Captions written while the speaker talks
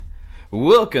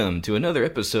Welcome to another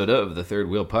episode of the Third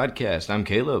Wheel Podcast. I'm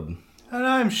Caleb. And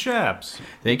I'm Shaps.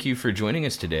 Thank you for joining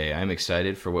us today. I'm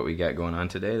excited for what we got going on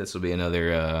today. This will be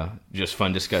another just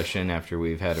fun discussion after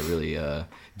we've had a really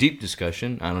deep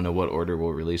discussion. I don't know what order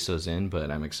we'll release those in,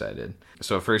 but I'm excited.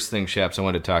 So first thing, Shaps, I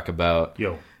want to talk about...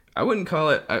 I wouldn't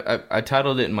call it... I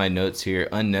titled it in my notes here,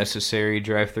 unnecessary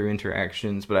drive-thru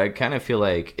interactions, but I kind of feel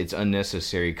like it's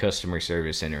unnecessary customer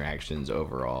service interactions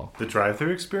overall. The drive-thru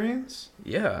experience?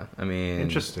 Yeah, I mean...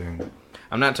 Interesting.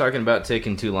 I'm not talking about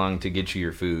taking too long to get you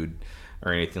your food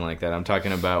or anything like that. I'm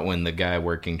talking about when the guy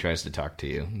working tries to talk to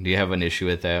you. Do you have an issue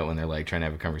with that when they're like trying to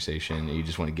have a conversation and you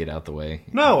just want to get out the way?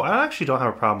 No, I actually don't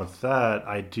have a problem with that.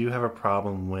 I do have a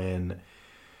problem when...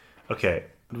 Okay,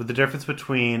 with the difference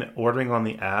between ordering on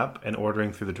the app and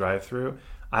ordering through the drive-thru,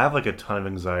 I have like a ton of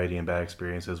anxiety and bad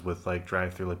experiences with like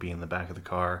drive-thru, like being in the back of the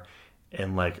car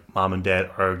and like mom and dad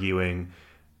arguing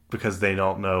because they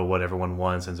don't know what everyone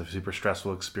wants and it's a super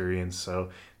stressful experience. So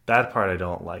that part I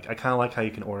don't like. I kind of like how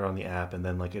you can order on the app and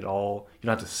then like it all, you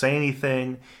don't have to say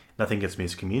anything. Nothing gets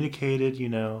miscommunicated, you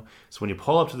know. So when you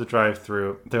pull up to the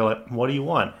drive-thru, they're like, what do you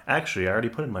want? Actually, I already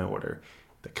put in my order.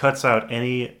 That cuts out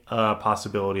any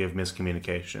possibility of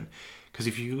miscommunication. Because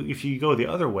if you go the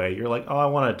other way, you're like, oh, I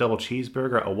want a double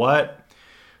cheeseburger. A what?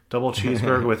 Double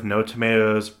cheeseburger with no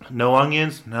tomatoes, no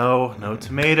onions, no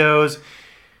tomatoes.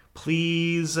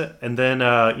 Please. And then,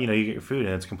 you get your food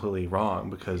and it's completely wrong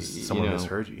because someone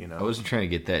misheard you, I wasn't trying to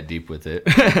get that deep with it.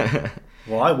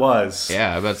 Well, I was.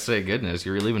 Yeah, I was about to say, goodness,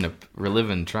 you're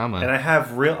reliving trauma. And I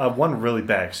have one really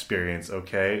bad experience,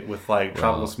 okay, with like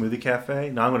Tropical Smoothie Cafe.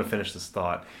 Now I'm going to finish this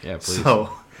thought. Yeah, please.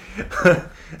 So,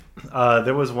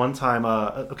 there was one time,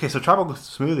 so Tropical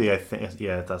Smoothie, I think,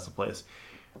 yeah, that's the place.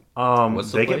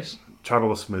 What's the place?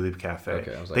 Tropical Smoothie Cafe.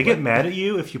 Okay, I was like, they get mad at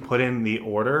you if you put in the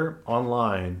order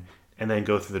online and then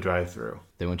go through the drive-thru.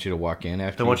 They want you to walk in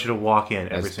after. They want you to walk in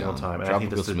every That's single dumb. time. And Tropical I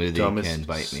think that's Smoothie the dumbest, can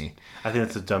bite me. I think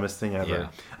that's the dumbest thing ever.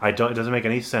 Yeah. It doesn't make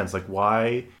any sense. Like,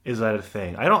 why is that a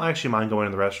thing? I don't actually mind going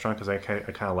to the restaurant because I kind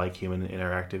of like human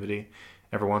interactivity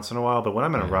every once in a while. But when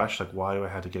I'm in a rush, like, why do I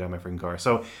have to get out of my freaking car?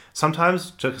 So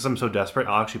sometimes, just because I'm so desperate,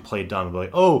 I'll actually play dumb and be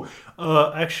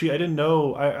like, actually, I didn't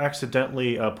know. I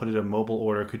accidentally put it in a mobile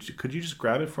order. Could you just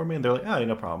grab it for me? And they're like, oh,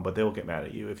 no problem. But they will get mad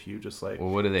at you if you just like... Well,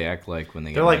 what do they act like when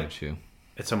they get mad at you?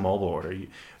 It's a mobile order.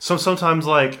 So sometimes,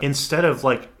 like, instead of,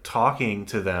 like, talking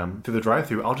to them through the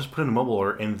drive-thru, I'll just put in a mobile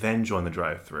order and then join the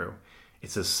drive-thru.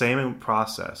 It's the same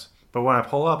process. But when I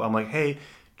pull up, I'm like, hey,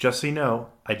 just so you know,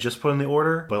 I just put in the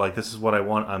order, but, like, this is what I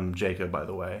want. I'm Jacob, by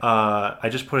the way. I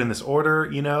just put in this order,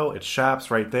 it's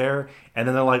Shaps right there. And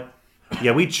then they're like,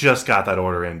 yeah, we just got that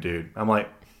order in, dude. I'm like,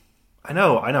 I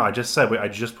know. I just said I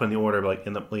just put in the order, like,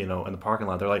 in the in the parking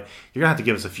lot. They're like, you're going to have to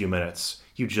give us a few minutes.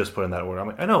 You just put in that order. I'm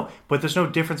like, I know, but there's no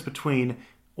difference between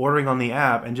ordering on the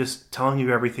app and just telling you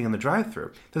everything in the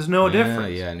drive-thru. There's no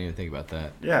difference. Yeah, I didn't even think about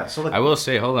that. Yeah, so like, I will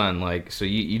say, hold on, like, so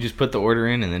you just put the order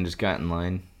in and then just got in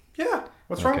line? Yeah,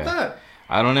 what's wrong with that?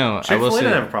 I don't know. Chick-fil-A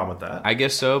didn't have a problem with that. I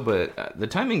guess so, but the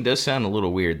timing does sound a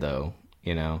little weird, though,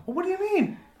 Well, what do you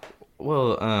mean?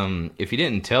 Well, if you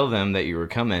didn't tell them that you were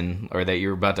coming or that you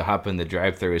were about to hop in the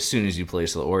drive-thru as soon as you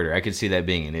place the order, I could see that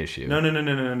being an issue.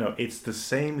 No. It's the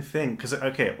same thing. Because,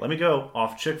 okay, let me go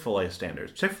off Chick-fil-A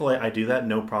standards. Chick-fil-A, I do that,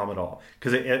 no problem at all.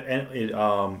 Because it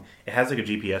has like a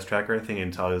GPS tracker thing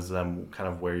and tells them kind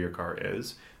of where your car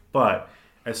is. But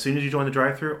as soon as you join the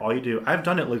drive-thru, all you do, I've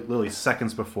done it like literally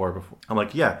seconds before. I'm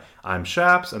like, yeah, I'm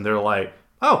Shaps. And they're like,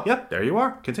 oh, yep, there you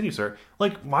are. Continue, sir.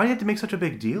 Like, why do you have to make such a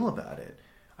big deal about it?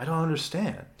 I don't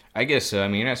understand. I guess so. I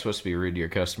mean, you're not supposed to be rude to your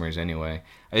customers anyway.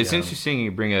 It's interesting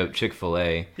you bring up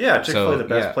Chick-fil-A. Yeah, Chick-fil-A, the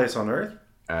best place on earth.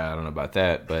 I don't know about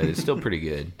that, but it's still pretty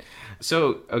good.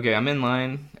 So, okay, I'm in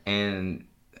line, and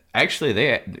actually,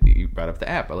 you brought up the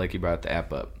app. I like you brought the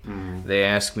app up. Mm-hmm. They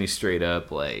asked me straight up,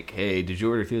 like, hey, did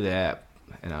you order through the app?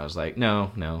 And I was like,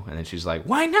 no. And then she's like,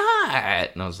 why not?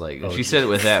 And I was like, she said it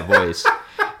with that voice.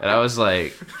 And I was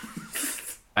like...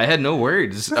 I had no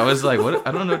words. I was like, "What?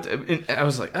 I don't know." I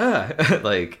was like,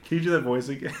 like. Can you do that voice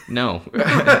again? No.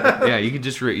 Yeah, you could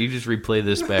just replay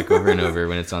this back over and over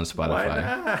when it's on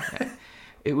Spotify. Why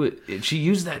not? She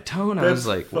used that tone. I was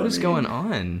like, funny. What is going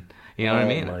on? You know what I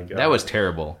mean? My God. That was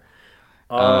terrible.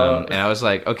 And I was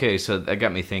like, okay, so that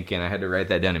got me thinking. I had to write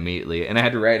that down immediately, and I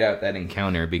had to write out that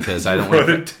encounter because I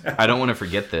don't want to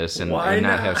forget this and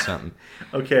not have something.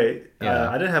 Okay, yeah.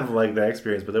 I didn't have like that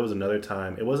experience, but there was another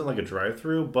time. It wasn't like a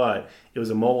drive-thru, but it was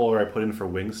a mobile order I put in for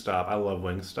Wingstop. I love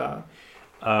Wingstop,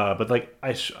 but like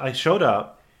I showed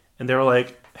up, and they were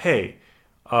like, "Hey,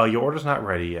 your order's not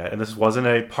ready yet," and this wasn't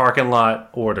a parking lot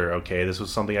order. Okay, this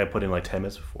was something I put in like 10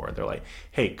 minutes before. And they're like,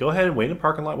 "Hey, go ahead and wait in the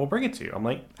parking lot. We'll bring it to you." I'm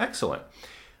like, "Excellent."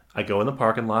 I go in the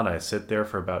parking lot. I sit there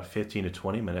for about 15 to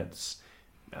 20 minutes.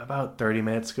 About 30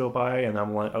 minutes go by, and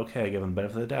I'm like, okay, I give them the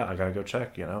benefit of the doubt. I gotta go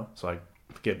check, So I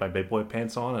get my big boy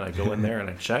pants on, and I go in there and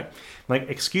I check. I'm like,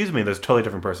 excuse me, there's a totally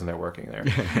different person there working there.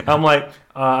 I'm like,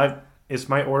 is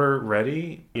my order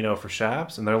ready, for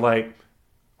Shaps? And they're like,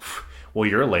 well,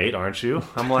 you're late, aren't you?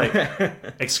 I'm like,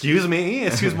 excuse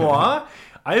moi?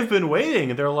 I've been waiting.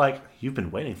 And they're like, you've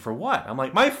been waiting for what? I'm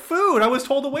like, my food. I was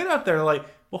told to wait out there. They're like,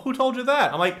 well, who told you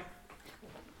that? I'm like,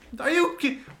 are you...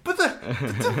 But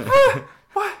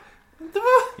what?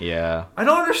 Yeah. I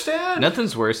don't understand.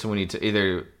 Nothing's worse than when you...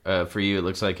 either, for you, it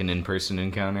looks like an in-person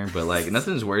encounter, but,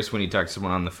 nothing's worse when you talk to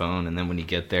someone on the phone, and then when you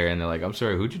get there, and they're like, I'm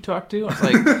sorry, who'd you talk to? I was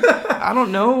like, I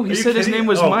don't know. He said his name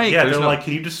was Mike. Yeah, they're like,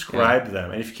 can you describe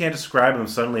them? And if you can't describe them,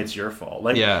 suddenly it's your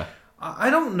fault. Yeah.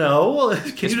 I don't know.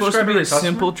 It's supposed to be a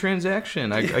simple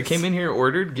transaction. I came in here,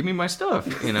 ordered, give me my stuff.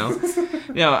 I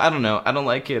don't know. I don't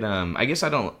like it. I guess I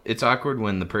don't. It's awkward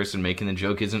when the person making the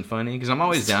joke isn't funny because I'm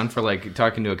always down for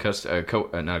talking to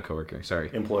not a coworker.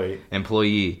 Sorry,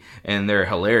 employee, and they're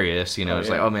hilarious. It's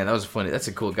like, oh man, that was funny. That's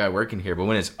a cool guy working here. But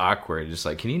when it's awkward, it's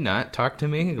like, can you not talk to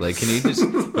me? Can you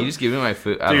just give me my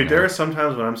food? Dude, there are some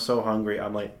times when I'm so hungry,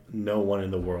 I'm like, no one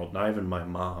in the world, not even my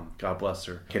mom, God bless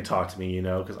her, can talk to me.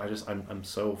 Because I'm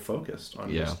so focused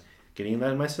on just getting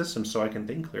that in my system so I can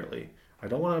think clearly. I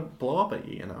don't want to blow up at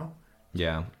you,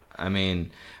 Yeah. I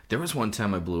mean, there was one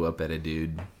time I blew up at a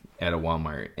dude at a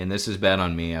Walmart, and this is bad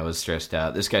on me. I was stressed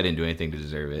out. This guy didn't do anything to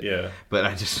deserve it. Yeah. But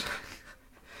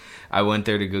I went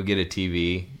there to go get a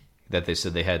TV that they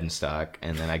said they had in stock,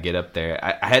 and then I get up there.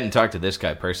 I hadn't talked to this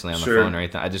guy personally on the phone or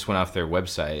anything. I just went off their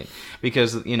website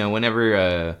because,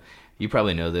 whenever... you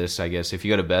probably know this, I guess. If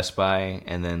you go to Best Buy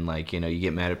and then, you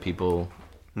get mad at people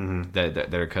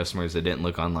that are customers that didn't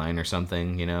look online or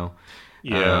something, Yeah,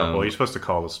 well, you're supposed to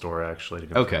call the store, actually, to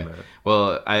confirm that.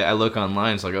 Well, I look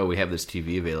online. It's like, oh, we have this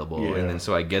TV available. Yeah. And then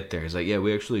so I get there. He's like, yeah,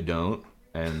 we actually don't.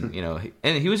 And,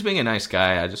 and he was being a nice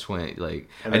guy. I just went,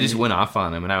 went off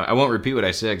on him. And I won't repeat what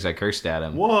I said because I cursed at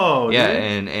him. Whoa, yeah,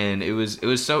 dude. And it was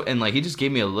so... And, he just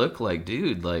gave me a look like,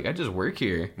 dude, I just work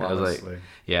here. Honestly. I was like,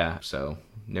 yeah, so...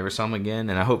 Never saw him again,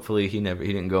 and hopefully he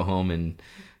didn't go home and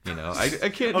I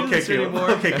can't do this anymore.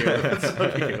 Okay,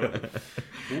 Caleb.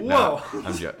 Whoa,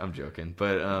 no, I'm joking,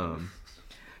 but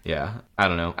yeah, I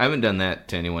don't know. I haven't done that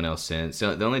to anyone else since.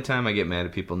 So the only time I get mad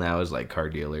at people now is car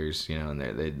dealers, and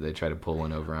they try to pull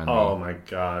one over on me. Oh my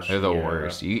gosh, they're the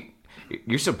worst.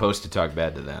 You're supposed to talk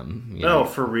bad to them. No,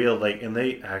 for real. And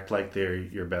they act like they're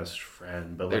your best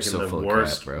friend, but they're in the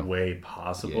worst way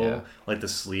possible. Yeah. The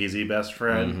sleazy best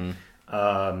friend. Mm-hmm.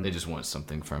 They just want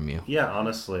something from you. Yeah,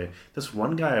 honestly. This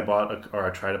one guy I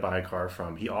tried to buy a car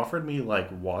from, he offered me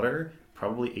water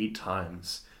probably 8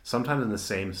 times, sometimes in the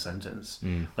same sentence.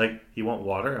 You want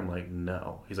water? I'm like,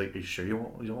 no. He's like, are you sure you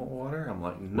want water? I'm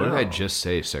like, no. What did I just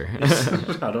say, sir?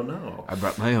 I don't know. I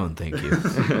brought my own, thank you.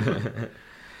 That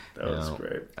was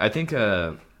great. I think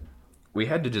we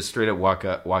had to just straight up walk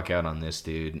out on this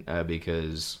dude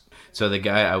because the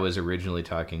guy I was originally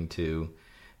talking to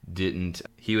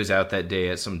he was out that day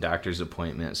at some doctor's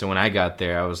appointment. So when I got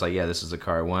there, I was like, yeah, this is the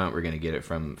car I want. We're going to get it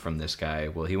from this guy.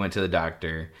 Well, he went to the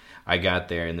doctor. I got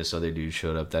there, and this other dude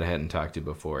showed up that I hadn't talked to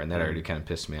before, and that already kind of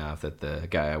pissed me off that the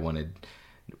guy I wanted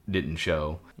didn't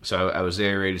show. So I was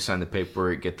there ready to sign the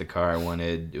paperwork, get the car I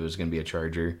wanted. It was going to be a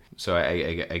Charger. So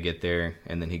I get there,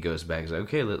 and then he goes back. He's like,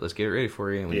 okay, let's get it ready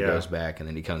for you. And when he goes back, and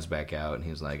then he comes back out, and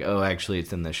he's like, oh, actually,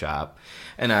 it's in the shop.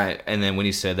 And then when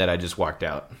he said that, I just walked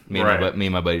out. Me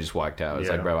and my buddy just walked out. It's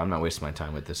like, bro, I'm not wasting my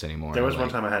time with this anymore. There was one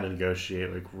time I had to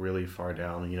negotiate really far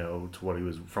down, to what he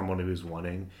was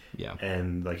wanting. Yeah.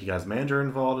 And he got his manager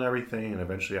involved and everything. And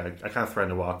eventually, I kind of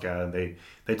threatened to walk out, and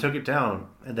they took it down.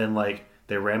 And then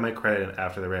they ran my credit, and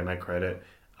after they ran my credit,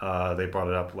 they brought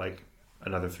it up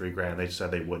another $3,000. They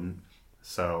said they wouldn't.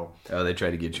 So they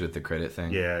tried to get you with the credit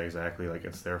thing. Yeah, exactly.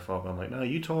 It's their fault. I'm like, no,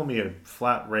 you told me a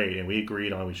flat rate, and we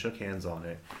agreed on. We shook hands on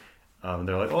it.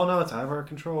 They're like, oh no, it's out of our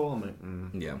control. I'm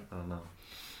like, yeah, I don't know.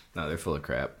 No, they're full of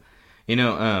crap.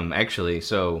 Actually,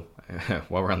 so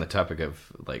while we're on the topic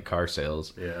of car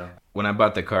sales, when I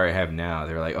bought the car I have now,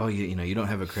 they're like, oh, you don't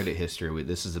have a credit history.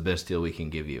 This is the best deal we can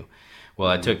give you. Well,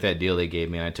 I took that deal they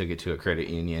gave me, and I took it to a credit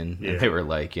union, and they were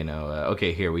like,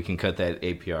 okay, here, we can cut that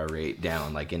APR rate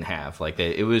down, in half.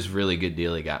 It was a really good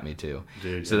deal they got me to.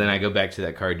 Dude, so then I go back to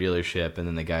that car dealership, and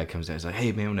then the guy comes out, he's like,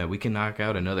 hey, man, we can knock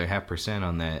out another 0.5%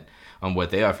 on that, on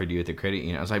what they offered you at the credit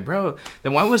union. I was like, bro,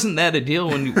 then why wasn't that a deal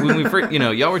when we first,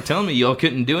 y'all were telling me y'all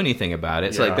couldn't do anything about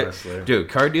it. It's dude,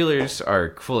 car dealers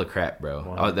are full of crap,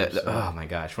 bro. Oh my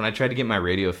gosh. When I tried to get my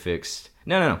radio fixed,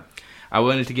 no. I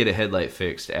wanted to get a headlight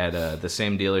fixed at the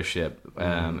same dealership,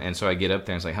 and so I get up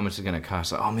there and it's like, how much is it going to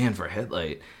cost? Like, oh man, for a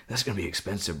headlight, that's going to be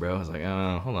expensive, bro. I was like,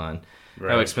 oh, hold on.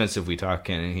 Right. How expensive we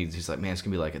talking? And he's like, man, it's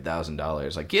going to be like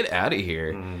 $1,000. Like, get out of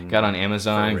here. Got on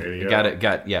Amazon.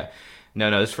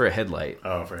 No, it's for a headlight.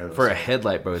 Oh, for a headlight. For a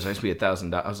headlight, bro. It's supposed to be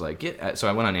 $1,000. I was like, so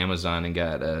I went on Amazon and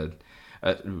got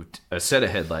a set of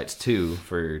headlights too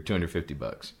for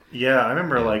 $250. Yeah, I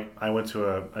remember like I went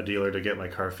to a dealer to get my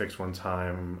car fixed one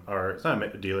time, or it's not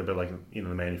a dealer, but like the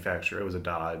manufacturer. It was a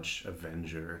Dodge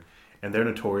Avenger, and they're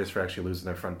notorious for actually losing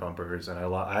their front bumpers. And I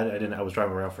was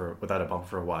driving around without a bumper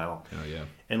for a while. Oh yeah.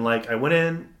 And like I went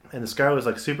in, and this guy was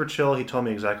like super chill. He told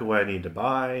me exactly what I needed to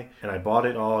buy, and I bought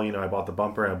it all. I bought the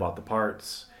bumper and I bought the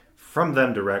parts from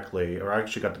them directly, or I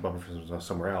actually got the bumper from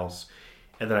somewhere else.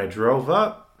 And then I drove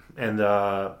up, and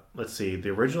let's see, the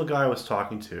original guy I was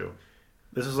talking to.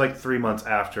 This is like 3 months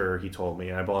after he told me,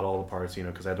 and I bought all the parts,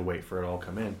 because I had to wait for it all to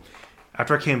come in.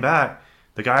 After I came back,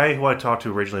 the guy who I talked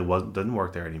to originally didn't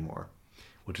work there anymore,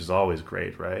 which is always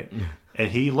great, right? Yeah.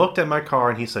 And he looked at my car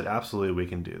and he said, absolutely, we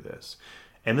can do this.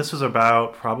 And this was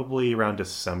about probably around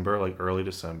December, like early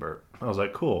December. I was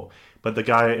like, cool. But the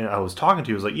guy I was talking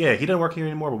to was like, yeah, he doesn't work here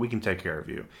anymore, but we can take care of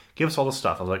you. Give us all the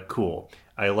stuff. I was like, cool.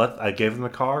 I gave him the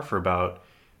car for about,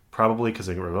 probably, because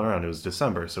they were around, it was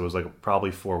December, so it was like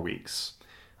probably 4 weeks.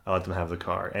 I let them have the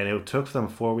car. And it took them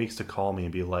 4 weeks to call me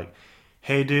and be like,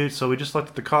 hey, dude, so we just looked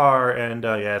at the car, and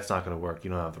yeah, it's not going to work.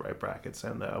 You don't have the right brackets,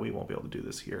 and we won't be able to do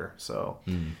this here. So,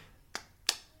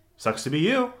 sucks to be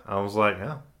you. I was like,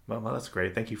 yeah, well, that's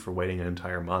great. Thank you for waiting an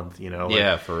entire month,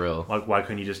 Yeah, for real. Like, why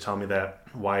couldn't you just tell me that?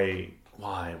 Why?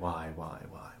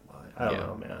 I don't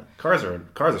know, man. Cars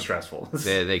are stressful.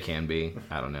 They can be.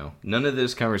 I don't know. None of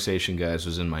this conversation, guys,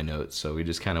 was in my notes, so we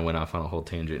just kind of went off on a whole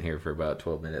tangent here for about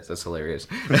 12 minutes. That's hilarious.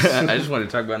 I just wanted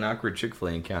to talk about an awkward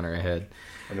Chick-fil-A encounter I had.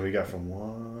 And then we got from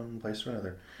one place to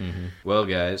another. Mm-hmm. Well,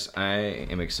 guys, I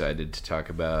am excited to talk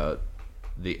about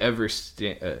the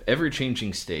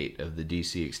ever-changing state of the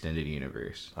DC Extended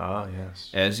Universe. Ah, yes.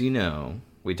 As you know,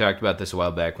 we talked about this a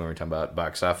while back when we were talking about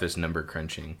box office number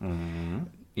crunching. Mm-hmm.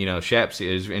 Shaps,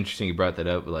 it was interesting you brought that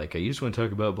up. Like, you just want to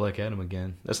talk about Black Adam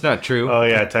again. That's not true. Oh,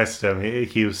 yeah, I texted him.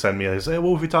 He was sending me, he said,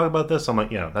 well, if we talk about this, I'm like,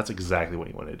 that's exactly what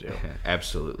you want to do.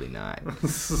 Absolutely not.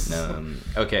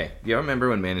 Okay, you remember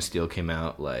when Man of Steel came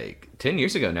out, like, 10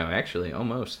 years ago now, actually,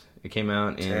 almost. It came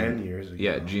out in... 10 years ago.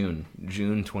 Yeah, June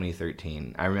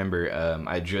 2013. I remember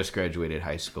I just graduated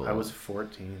high school. I was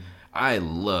 14. I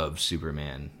love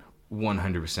Superman.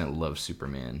 100% love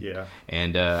Superman. Yeah.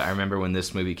 And I remember when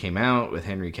this movie came out with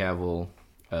Henry Cavill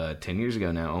 10 years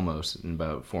ago now, almost. In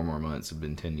about 4 more months, have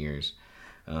been 10 years.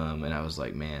 And I was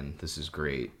like, man, this is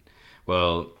great.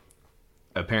 Well,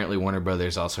 apparently Warner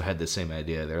Brothers also had the same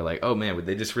idea. They're like, oh man,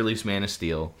 they just released Man of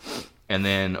Steel. And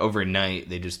then overnight,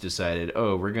 they just decided,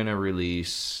 we're just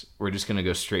going to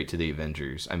go straight to the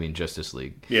Avengers. I mean, Justice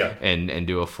League. Yeah. And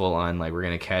do a full-on, like, we're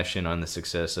going to cash in on the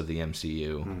success of the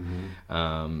MCU.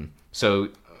 Mm-hmm. So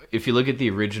if you look at the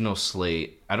original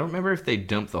slate, I don't remember if they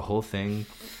dumped the whole thing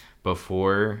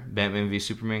before Batman v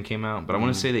Superman came out, but I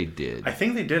want to say they did. I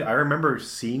think they did. I remember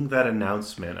seeing that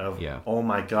announcement of, oh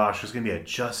my gosh, there's going to be a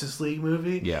Justice League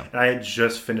movie? Yeah. And I had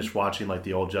just finished watching, like,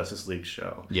 the old Justice League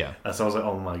show. Yeah. So I was like,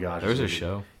 oh my gosh. There was a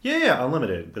show? Yeah,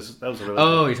 Unlimited. That was a really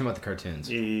you're talking about the cartoons.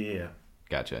 Yeah.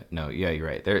 Gotcha. No, yeah, you're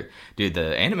right. Dude,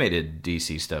 the animated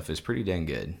DC stuff is pretty dang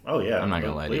good. Oh, yeah. I'm not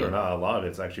going to lie to you. Believe it or not, a lot of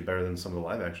it's actually better than some of the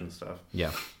live action stuff.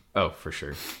 Yeah. Oh, for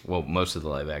sure. Well, most of the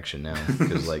live action now.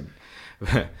 Because, like...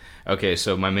 Okay,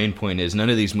 so my main point is none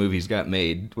of these movies got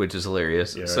made, which is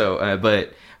hilarious. Yeah, so,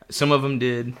 but some of them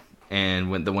did,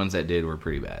 and the ones that did were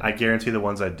pretty bad. I guarantee the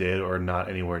ones that did are not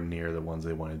anywhere near the ones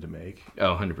they wanted to make.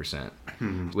 Oh,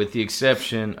 100%. With the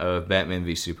exception of Batman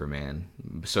v Superman.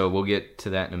 So we'll get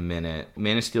to that in a minute.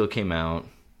 Man of Steel came out,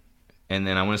 and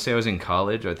then I want to say I was in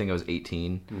college. I think I was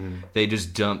 18. They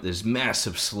just dumped this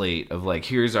massive slate of, like,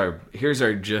 here's our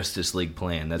Justice League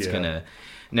plan. That's gonna...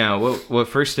 Now, what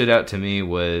first stood out to me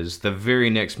was the very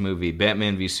next movie,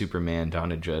 Batman v Superman: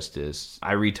 Dawn of Justice.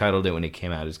 I retitled it when it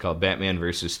came out. It's called Batman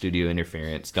versus Studio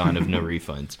Interference: Dawn of No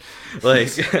Refunds. Like,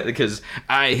 because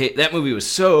I hate that movie. Was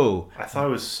so... I thought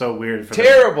it was so weird.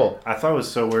 Terrible. I thought it was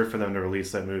so weird for them to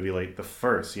release that movie, like the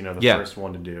first, the first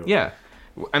one to do. Yeah.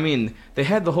 I mean, they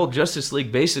had the whole Justice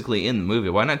League basically in the movie.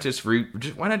 Why not just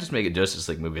why not just make a Justice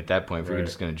League movie at that point if we were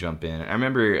just going to jump in? I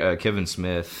remember Kevin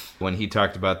Smith, when he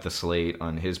talked about the slate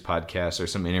on his podcast or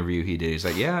some interview he did, he's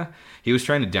like, yeah, he was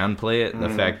trying to downplay it, the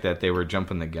fact that they were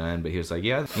jumping the gun, but he was like,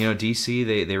 yeah, DC,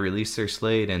 they released their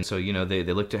slate, and so, they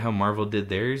looked at how Marvel did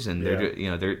theirs, and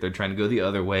they're trying to go the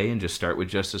other way and just start with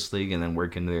Justice League and then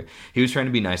work into their... He was trying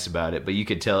to be nice about it, but you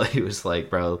could tell he was like,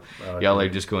 bro, y'all are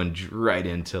just going right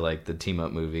into like the team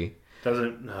up movie.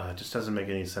 It just doesn't make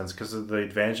any sense, because the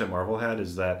advantage that Marvel had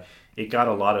is that it got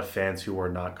a lot of fans who were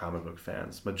not comic book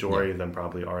fans. Majority of them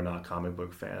probably are not comic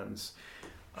book fans.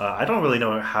 I don't really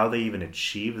know how they even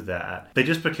achieved that. They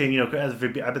just became, at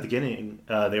the beginning,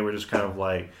 they were just kind of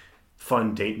like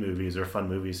fun date movies or fun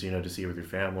movies, to see with your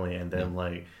family, and then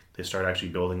like they started actually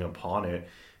building upon it.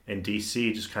 And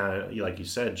DC just kind of, like you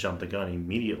said, jumped the gun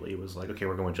immediately. It was like, okay,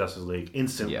 we're going with Justice League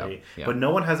instantly. Yeah. But no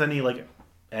one has any like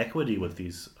equity with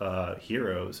these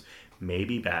heroes.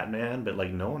 Maybe Batman, but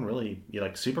like no one really,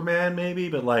 like Superman maybe,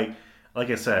 but like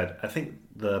I said, I think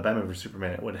the Batman vs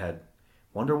Superman, it would have had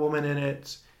Wonder Woman in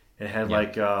it. It had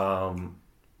like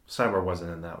Cyborg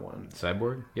wasn't in that one.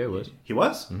 Cyborg? Yeah, it was. He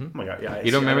was? Mm-hmm. Oh my god, yeah.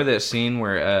 You don't remember that scene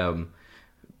where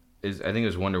I think it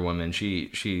was Wonder Woman.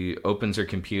 She opens her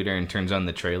computer and turns on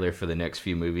the trailer for the next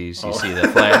few movies. You see the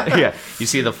Flash. Yeah, you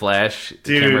see the Flash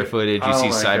camera footage. You see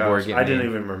Cyborg. I didn't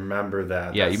even remember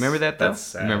that. Yeah, you remember that though? That's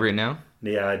sad. Remember it now?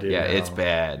 Yeah, I do. Yeah, it's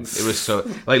bad. It was so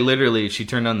like literally. She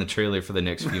turned on the trailer for the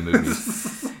next few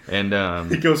movies, and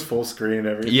it goes full screen and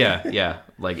everything. Yeah,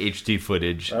 like HD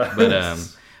footage. But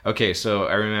okay, so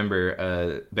I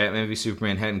remember Batman v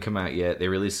Superman hadn't come out yet. They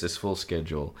released this full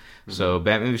schedule. Mm-hmm. So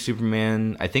Batman v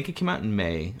Superman, I think it came out in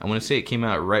May. I want to say it came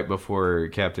out right before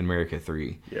Captain America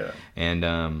 3. Yeah.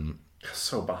 And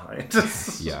so behind.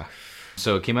 Yeah.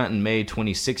 So it came out in May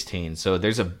 2016. So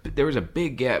there was a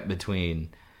big gap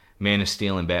between Man of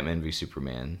Steel and Batman v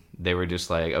Superman. They were just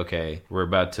like, okay, we're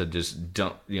about to just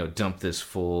dump this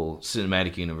full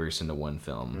cinematic universe into one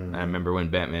film. Mm-hmm. I remember when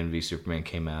Batman v Superman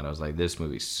came out, I was like, this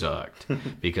movie sucked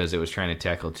because it was trying to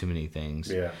tackle too many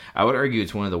things. Yeah. I would argue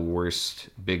it's one of the worst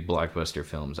big blockbuster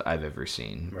films I've ever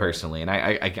seen, personally. And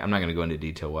I'm not going to go into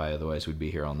detail why, otherwise we'd be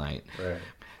here all night. Right.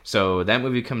 So that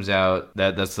movie comes out.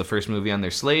 That's the first movie on their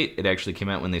slate. It actually came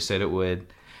out when they said it would.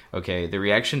 Okay, the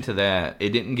reaction to that, it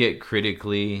didn't get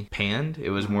critically panned. It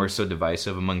was more so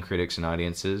divisive among critics and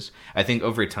audiences. I think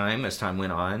over time, as time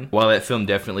went on, while that film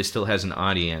definitely still has an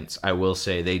audience, I will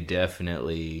say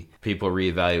people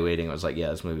reevaluating it was like,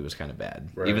 yeah, this movie was kind of bad.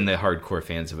 Right. Even the hardcore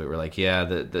fans of it were like, yeah,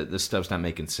 the stuff's not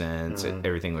making sense. Mm-hmm.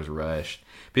 Everything was rushed.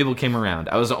 People came around.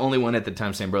 I was the only one at the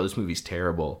time saying, bro, this movie's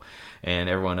terrible. And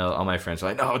everyone else, all my friends were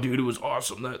like, no, dude, it was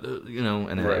awesome. And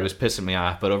it was pissing me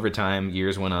off. But over time,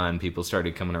 years went on, people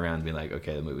started coming around and being like,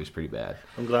 okay, the movie's pretty bad.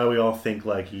 I'm glad we all think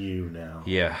like you now.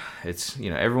 Yeah, it's,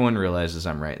 everyone realizes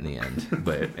I'm right in the end.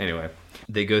 But anyway,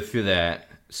 they go through that.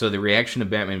 So the reaction to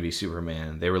Batman v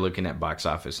Superman, they were looking at box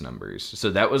office numbers. So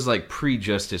that was like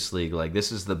pre-Justice League, like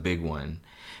this is the big one.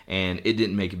 And it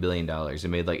didn't make $1 billion. It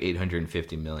made like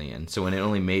 $850 million. So when it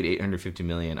only made $850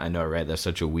 million, I know, right? That's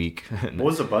such a weak. What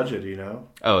was the budget? Do you know?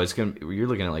 Oh, you're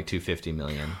looking at like $250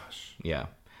 million. Gosh. Yeah.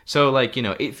 So like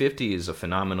 $850 is a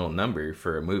phenomenal number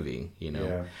for a movie.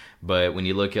 Yeah. But when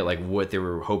you look at like what they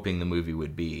were hoping the movie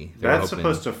would be, that's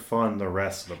supposed to fund the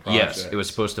rest of the project. Yes, it was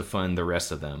supposed to fund the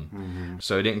rest of them. Mm-hmm.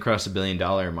 So it didn't cross $1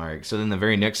 billion mark. So then the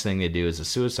very next thing they do is the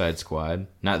Suicide Squad.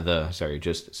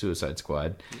 Just Suicide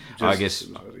Squad.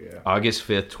 August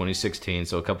 5th, 2016.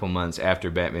 So a couple months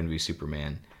after Batman v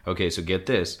Superman. Okay, so get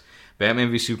this.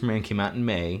 Batman v Superman came out in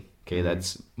May. Okay,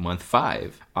 that's month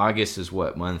 5. August is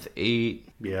what, month 8?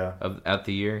 Yeah. Out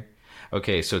the year?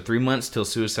 Okay, so 3 months till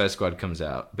Suicide Squad comes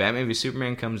out. Batman v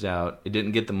Superman comes out. It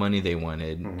didn't get the money they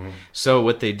wanted. Mm-hmm. So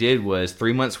what they did was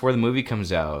 3 months before the movie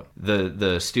comes out,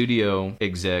 the studio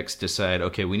execs decide,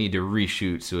 okay, we need to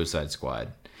reshoot Suicide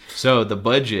Squad. So the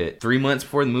budget, 3 months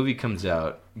before the movie comes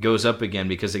out, goes up again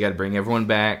because they got to bring everyone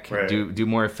back, do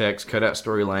more effects, cut out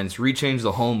storylines, rechange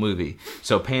the whole movie.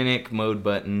 So panic mode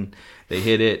button, they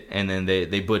hit it, and then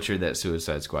they butchered that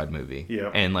Suicide Squad movie.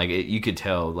 Yeah. And like you could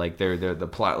tell, like the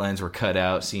plot lines were cut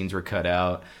out, scenes were cut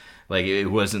out, like it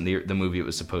wasn't the movie it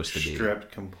was supposed to be.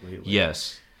 Stripped completely.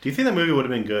 Yes. Do you think that movie would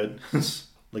have been good?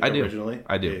 Like I do. originally?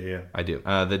 I do. Yeah. I do.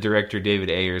 The director, David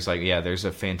Ayer's like, yeah, there's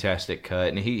a fantastic cut.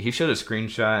 And he showed a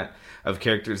screenshot of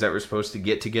characters that were supposed to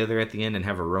get together at the end and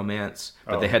have a romance,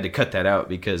 but they had to cut that out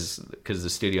because the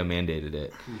studio mandated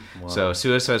it. Wow. So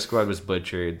Suicide Squad was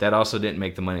butchered. That also didn't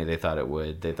make the money they thought it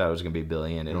would. They thought it was going to be $1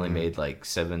 billion. It only made like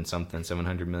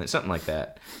 700 million, something like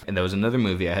that. And there was another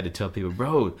movie I had to tell people,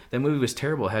 bro, that movie was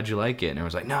terrible. How'd you like it? And I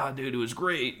was like, nah, dude, it was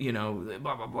great. You know,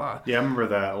 blah, blah, blah. Yeah, I remember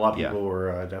that. A lot of people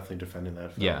were definitely defending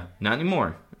that film. Yeah, not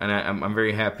anymore. And I'm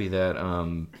very happy that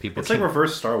people... It's like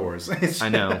reverse Star Wars. I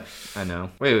know.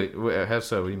 Wait, how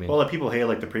so? What do you mean? Well, like people hate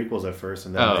like the prequels at first,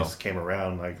 and then they just came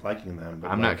around like liking them. But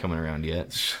I'm not coming around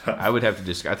yet. I would have to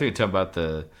just... I think you're talking about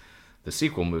the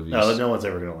sequel movies. No one's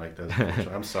ever going to like those.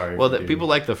 I'm sorry. Well, people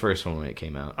liked the first one when it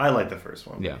came out. I liked the first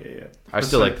one. Yeah. I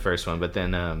still like the first one, but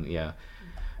then,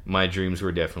 my dreams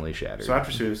were definitely shattered. So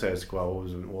after Suicide Squad,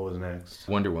 what was next?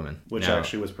 Wonder Woman. Which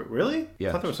actually was... Really? Yeah.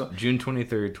 I thought there was June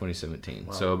 23rd, 2017.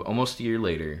 Wow. So almost a year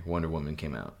later, Wonder Woman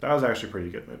came out. That was actually a pretty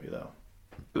good movie, though.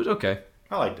 It was okay.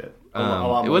 I liked it.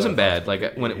 It wasn't bad.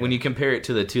 Like when you compare it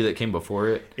to the two that came before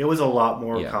it, it was a lot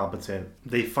more competent.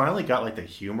 They finally got like the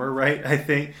humor right, I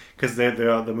think, because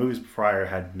the movies prior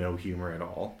had no humor at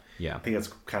all. Yeah, I think that's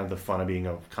kind of the fun of being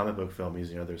a comic book film.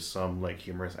 Is there's some like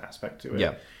humorous aspect to it.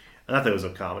 Yeah. Not that it was a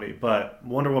comedy, but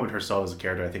Wonder Woman herself as a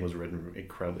character, I think, was written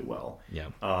incredibly well. Yeah.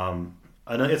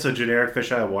 I know it's a generic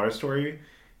fish out of water story,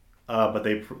 but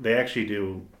they actually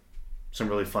do some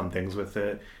really fun things with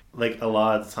it. Like a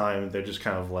lot of the time, they're just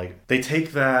kind of like they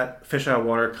take that fish out of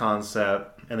water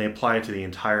concept and they apply it to the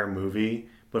entire movie.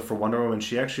 But for Wonder Woman,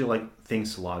 she actually like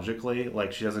thinks logically.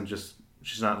 Like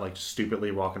she's not like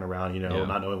stupidly walking around,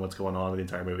 not knowing what's going on in the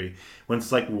entire movie. When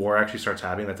it's like war actually starts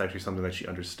happening, that's actually something that she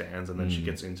understands, and then she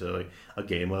gets into like a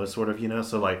game mode sort of,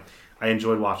 So like I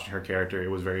enjoyed watching her character. It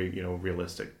was very,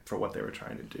 realistic for what they were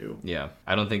trying to do. Yeah.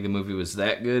 I don't think the movie was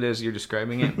that good as you're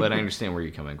describing it, but I understand where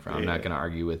you're coming from. I'm not going to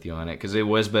argue with you on it, because it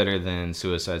was better than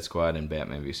Suicide Squad and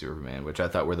Batman v Superman, which I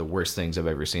thought were the worst things I've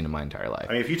ever seen in my entire life.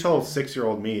 I mean, if you told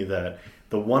 6-year-old me that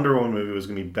the Wonder Woman movie was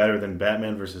going to be better than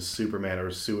Batman versus Superman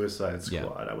or Suicide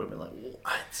Squad, I would have been like,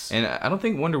 what? And I don't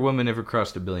think Wonder Woman ever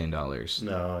crossed $1 billion.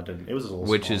 No, it didn't. It was a little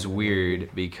Which small. is weird,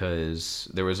 because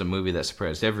there was a movie that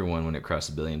surprised everyone when it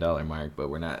crossed $1 billion mark, but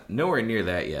we're nowhere near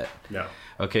that yet. No.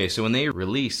 Okay, so when they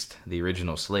released the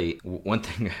original slate, one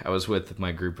thing, I was with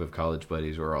my group of college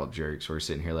buddies, we're all jerks, we're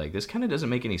sitting here like, this kind of doesn't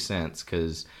make any sense,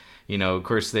 because, of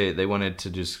course, they wanted to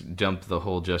just dump the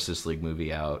whole Justice League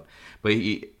movie out, but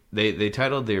They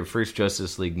titled their first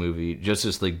Justice League movie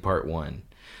Justice League Part 1.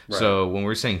 Right. So when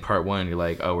we're saying Part 1, you're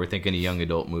like, oh, we're thinking a young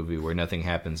adult movie where nothing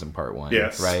happens in Part 1.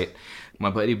 Yes. Right? My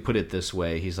buddy put it this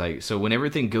way. He's like, so when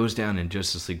everything goes down in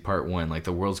Justice League Part 1, like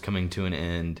the world's coming to an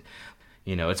end,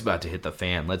 it's about to hit the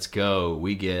fan. Let's go.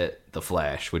 We get The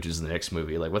Flash, which is the next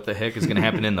movie. Like, what the heck is going to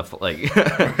happen in the...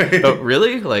 Right. Oh,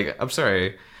 really? Like, I'm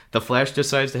sorry. The Flash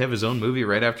decides to have his own movie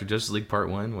right after Justice League Part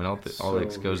 1 when all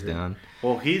this goes down.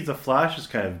 Well, the Flash is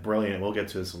kind of brilliant. We'll get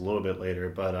to this a little bit later,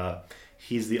 but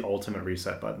he's the ultimate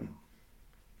reset button.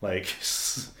 Like...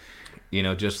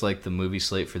 just like the movie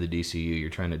slate for the DCU, you're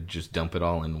trying to just dump it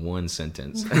all in one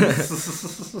sentence.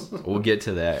 We'll get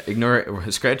to that.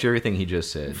 Scratch everything he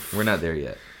just said. We're not there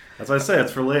yet. That's what I say.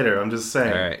 It's for later. I'm just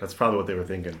saying. All right. That's probably what they were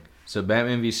thinking. So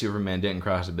Batman v Superman didn't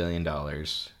cross $1 billion.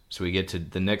 So we get to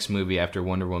the next movie after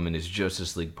Wonder Woman is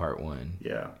Justice League Part 1.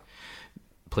 Yeah.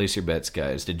 Place your bets,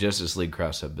 guys. Did Justice League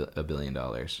cross $1 billion?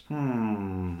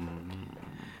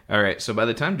 All right, so by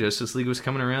the time Justice League was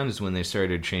coming around is when they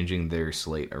started changing their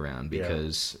slate around,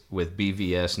 because with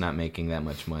BVS not making that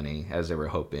much money as they were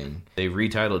hoping, they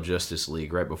retitled Justice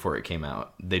League right before it came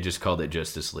out. They just called it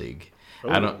Justice League.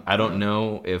 Oh, I don't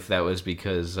know if that was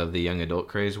because of the young adult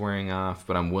craze wearing off,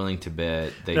 but I'm willing to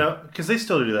bet No, because they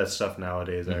still do that stuff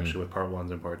nowadays, actually, with Part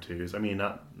 1s and Part 2s. I mean,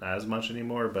 not as much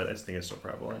anymore, but I think it's still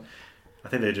prevalent. I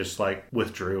think they just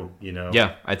withdrew,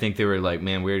 Yeah, I think they were like,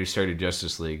 man, we already started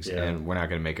Justice Leagues, and we're not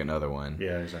going to make another one.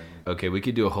 Yeah, exactly. Okay, we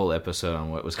could do a whole episode on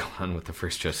what was going on with the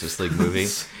first Justice League movie,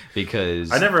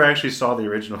 because I never actually saw the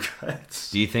original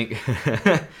cuts. Do you think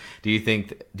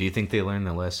they learned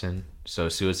the lesson? So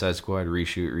Suicide Squad,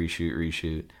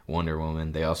 reshoot. Wonder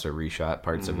Woman, they also reshot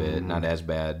parts of it, not as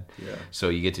bad. Yeah. So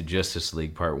you get to Justice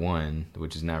League Part 1,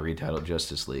 which is now retitled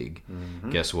Justice League.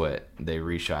 Mm-hmm. Guess what? They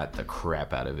reshot the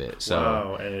crap out of it. So,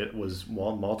 wow, and it was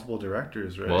multiple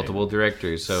directors, right? Multiple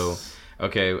directors. So,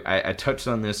 okay, I touched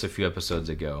on this a few episodes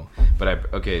ago,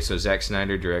 but so Zack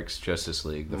Snyder directs Justice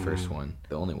League, the first one,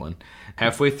 the only one.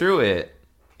 Halfway through it,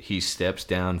 he steps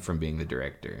down from being the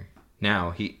director.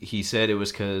 Now, he said it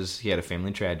was because he had a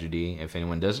family tragedy. If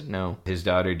anyone doesn't know, his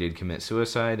daughter did commit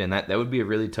suicide, and that would be a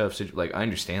really tough situation. Like, I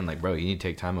understand, like, bro, you need to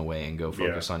take time away and go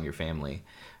focus on your family.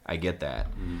 I get that.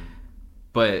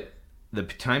 But the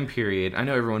time period, I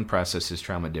know everyone processes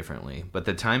trauma differently, but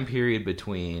the time period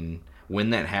between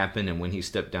when that happened and when he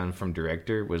stepped down from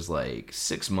director was like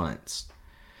 6 months.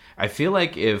 I feel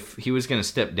like if he was going to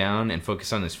step down and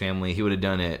focus on his family, he would have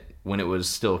done it when it was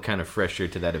still kind of fresher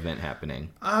to that event happening.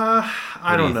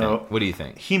 I don't know. What do you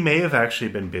think? He may have actually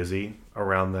been busy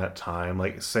around that time,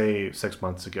 like say 6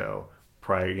 months ago,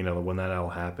 prior, when that all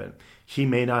happened. He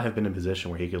may not have been in a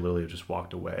position where he could literally have just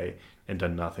walked away and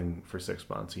done nothing for 6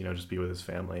 months, just be with his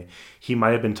family. He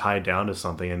might have been tied down to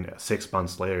something, and 6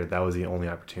 months later, that was the only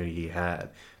opportunity he had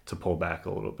to pull back a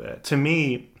little bit. To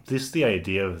me, the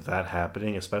idea of that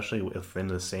happening, especially within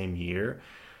the same year,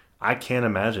 I can't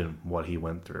imagine what he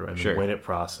went through and when it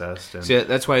processed. And, see,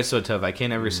 that's why it's so tough. I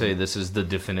can't ever say this is the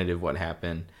definitive what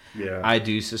happened. Yeah. I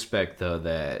do suspect, though,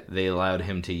 that they allowed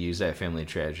him to use that family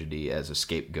tragedy as a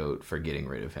scapegoat for getting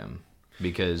rid of him.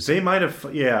 Because they might have,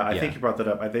 I think you brought that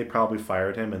up. They probably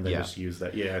fired him and they just used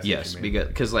that. Yeah, I see yes, what you mean.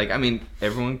 because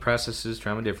everyone processes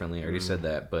trauma differently. I already said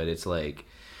that, but it's like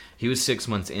he was 6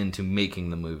 months into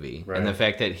making the movie, and the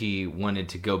fact that he wanted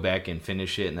to go back and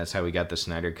finish it, and that's how we got the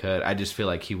Snyder Cut. I just feel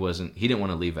like he didn't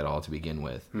want to leave at all to begin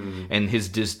with, and his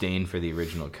disdain for the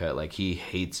original cut, like he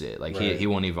hates it, like he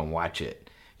won't even watch it.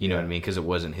 You know what I mean? Because it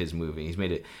wasn't his movie.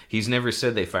 He's never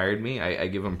said they fired me. I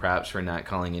give him props for not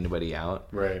calling anybody out.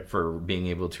 Right. For being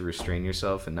able to restrain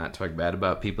yourself and not talk bad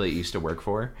about people that you used to work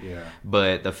for. Yeah.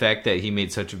 But the fact that he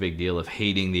made such a big deal of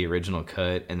hating the original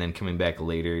cut and then coming back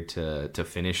later to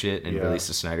finish it and release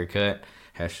the Snyder Cut,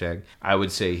 hashtag, I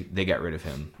would say they got rid of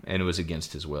him. And it was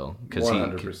against his will. Because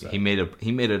he made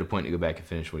it a point to go back and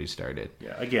finish what he started.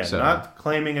 Yeah. Again, not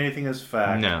claiming anything as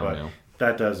fact. No.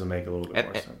 That does make a little bit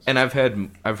more sense. And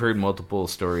I've heard multiple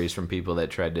stories from people that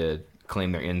tried to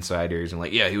claim they're insiders and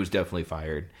he was definitely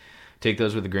fired. Take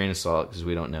those with a grain of salt because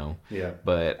we don't know. Yeah.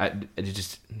 But it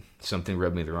just something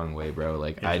rubbed me the wrong way, bro.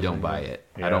 Like I don't buy it.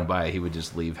 Yeah. I don't buy it. He would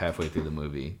just leave halfway through the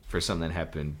movie for something that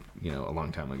happened, a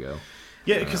long time ago.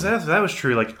 Yeah, because that was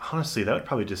true. Like honestly, that would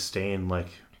probably just stain like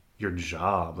your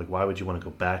job. Like why would you want to go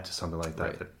back to something like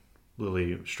that that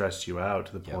really stressed you out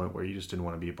to the point where you just didn't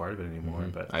want to be a part of it anymore?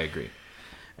 But I agree.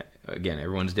 Again,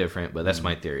 everyone's different, but that's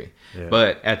my theory. Yeah.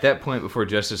 But at that point, before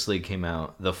Justice League came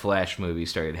out, the Flash movie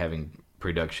started having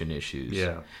production issues.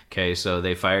 Yeah. Okay, so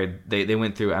they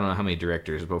went through, I don't know how many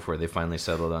directors before they finally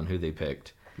settled on who they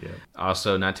picked. Yeah.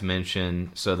 Also, not to mention,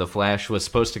 so the Flash was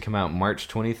supposed to come out March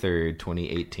 23rd,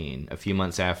 2018, a few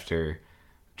months after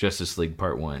Justice League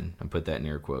Part 1. I put that in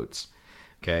air quotes.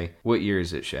 Okay, what year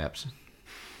is it, Shaps?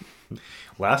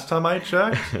 Last time I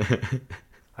checked...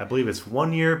 I believe it's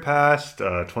 1 year past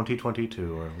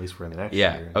 2022, or at least we're in the next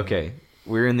year. Yeah, okay.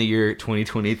 We're in the year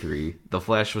 2023. The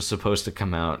Flash was supposed to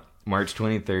come out March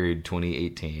 23rd,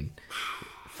 2018.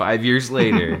 5 years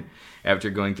later,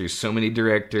 after going through so many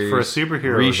directors, for a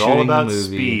superhero, it's all about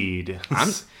speed.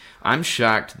 I'm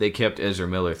shocked they kept Ezra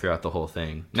Miller throughout the whole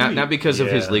thing. Not because of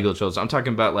his legal troubles. I'm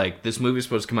talking about this movie was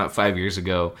supposed to come out 5 years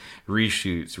ago.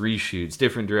 Reshoots,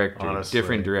 different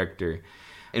director.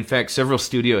 In fact, several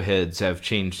studio heads have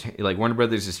changed. Like Warner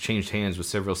Brothers has changed hands with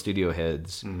several studio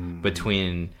heads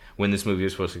between when this movie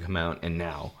was supposed to come out and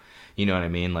now. You know what I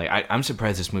mean? Like I'm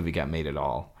surprised this movie got made at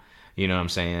all. You know what I'm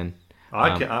saying?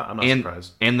 I'm not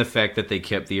surprised. And the fact that they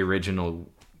kept the original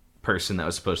person that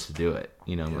was supposed to do it.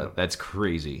 That's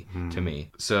crazy to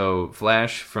me. So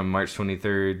Flash from March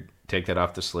 23rd. Take that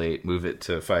off the slate. Move it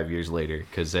to 5 years later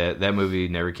because that movie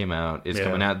never came out. It's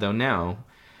coming out though now.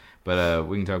 But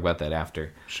we can talk about that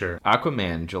after. Sure.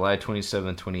 Aquaman, July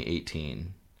 27,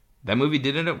 2018. That movie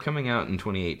did end up coming out in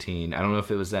 2018. I don't know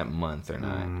if it was that month or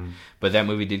not. But that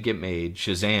movie did get made.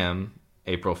 Shazam,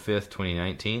 April 5th,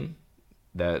 2019.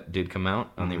 That did come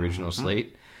out on the original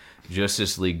slate.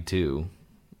 Justice League 2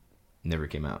 never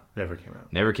came out. Never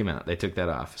came out. They took that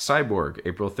off. Cyborg,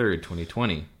 April 3rd,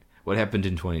 2020. What happened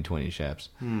in 2020, Shaps?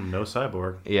 No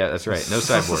Cyborg. Yeah, that's right. No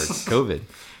Cyborg. COVID.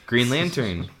 Green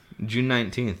Lantern. June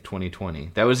 19th,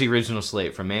 2020. That was the original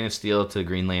slate from Man of Steel to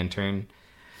Green Lantern.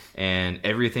 And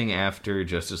everything after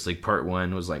Justice League Part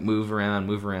 1 was like, move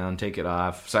around, take it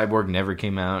off. Cyborg never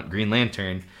came out. Green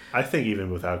Lantern. I think even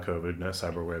without COVID,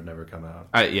 Cyborg would have never come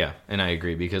out. Yeah, and I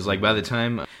agree. Because by the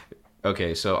time...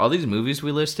 Okay, so all these movies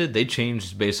we listed, they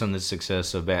changed based on the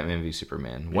success of Batman v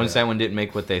Superman. Once that one didn't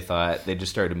make what they thought, they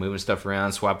just started moving stuff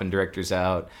around, swapping directors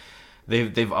out.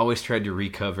 They've always tried to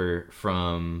recover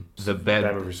from the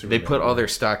bad. They put all their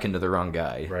stock into the wrong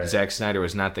guy. Right. Zack Snyder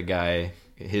was not the guy.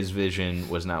 his vision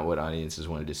was not what audiences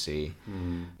wanted to see.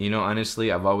 You know,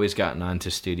 honestly, I've always gotten onto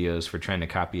studios for trying to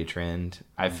copy a trend.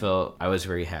 I felt I was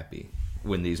very happy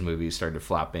when these movies started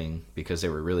flopping because they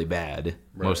were really bad.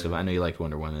 Right. Most of them. I know you liked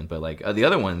Wonder Woman, but like the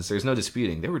other ones, there's no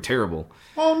disputing. They were terrible.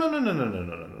 Oh,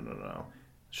 no.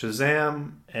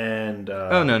 Shazam and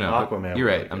Aquaman. You're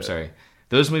right. I'm sorry.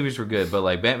 Those movies were good, but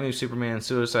like Batman, Superman,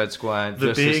 Suicide Squad,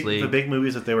 Justice League, the big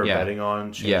movies that they were betting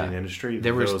on changing the industry,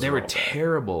 they were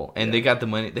terrible, and they got the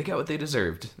money. They got what they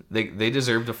deserved. They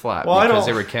deserved a flop because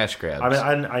they were cash grabs.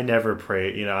 I mean, I never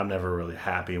pray. You know, I'm never really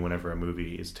happy whenever a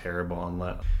movie is terrible,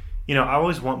 unless. You know, I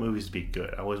always want movies to be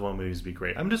good. I always want movies to be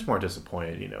great. I'm just more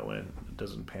disappointed, you know, when it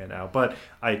doesn't pan out. But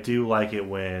I do like it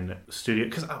when studio...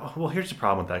 Because, well, here's the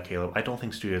problem with that, Caleb. I don't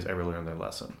think studios ever learn their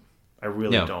lesson. I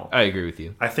really don't. I agree with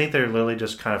you. I think they're literally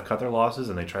just kind of cut their losses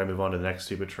and they try to move on to the next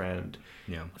stupid trend.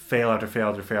 Yeah. Fail after fail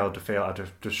after fail after fail after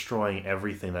destroying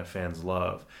everything that fans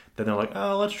love. Then they're like,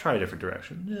 oh, let's try a different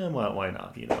direction. Yeah, well, why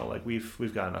not? You know, like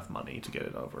we've got enough money to get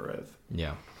it over with.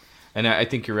 Yeah. And I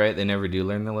think you're right. They never do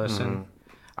learn the lesson. Mm-hmm.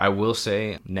 I will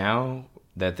say now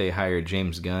that they hired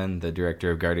James Gunn, the director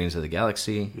of Guardians of the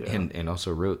Galaxy, and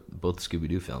also wrote both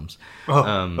Scooby-Doo films.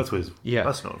 Oh, that's what he's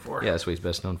best known for. Yeah, that's what he's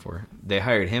best known for. They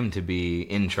hired him to be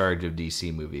in charge of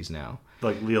DC movies now.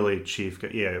 Like literally chief.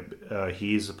 Yeah,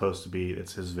 he's supposed to be.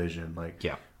 It's his vision. Like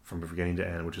from beginning to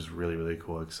end, which is really, really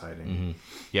cool, exciting. Mm-hmm.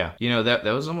 Yeah, you know that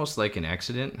was almost like an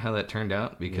accident how that turned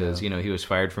out because you know he was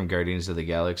fired from Guardians of the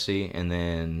Galaxy, and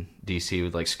then DC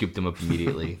would like scoop them up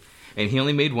immediately. And he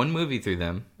only made one movie through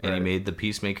them, and he made the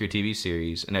Peacemaker TV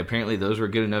series. And apparently those were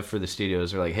good enough for the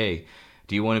studios. They're like, hey,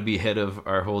 do you want to be head of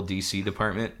our whole DC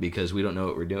department? Because we don't know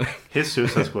what we're doing. His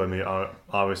Suicide Squad, I mean,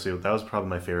 obviously, that was probably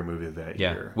my favorite movie of that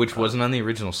year. Which wasn't on the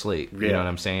original slate. You know what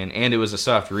I'm saying? And it was a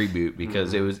soft reboot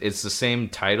because it's the same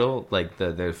title. Like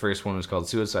the first one was called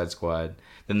Suicide Squad.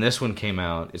 Then this one came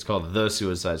out. It's called The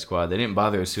Suicide Squad. They didn't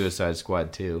bother with Suicide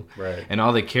Squad 2. Right. And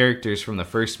all the characters from the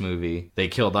first movie, they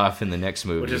killed off in the next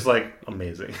movie. Which is, like,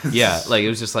 amazing. Yeah. Like, it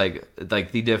was just, like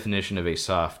the definition of a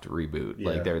soft reboot. Yeah.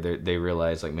 Like, they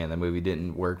realized, like, man, that movie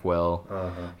didn't work well.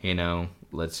 You know,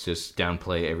 let's just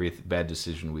downplay every bad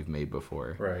decision we've made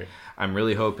before. Right. I'm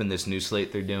really hoping this new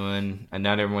slate they're doing, and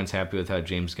not everyone's happy with how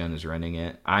James Gunn is running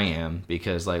it. I am,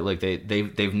 because, like, look,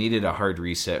 they've needed a hard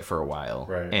reset for a while.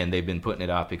 Right. And they've been putting it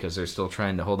off because they're still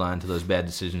trying to hold on to those bad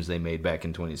decisions they made back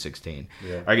in 2016.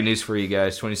 Yeah. I got news for you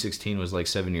guys. 2016 was like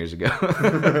 7 years ago.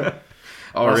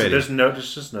 Already. Also,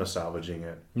 there's just no salvaging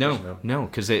it. No,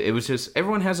 because it was just,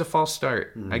 everyone has a false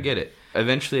start. I get it.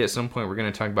 Eventually, at some point, we're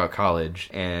going to talk about college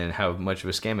and how much of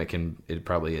a scam it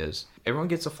probably is. Everyone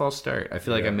gets a false start. I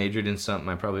feel like I majored in something.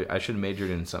 I should have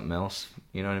majored in something else.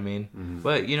 You know what I mean? Mm-hmm.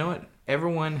 But you know what?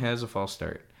 Everyone has a false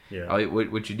start. Yeah.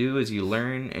 What you do is you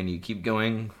learn and you keep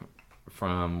going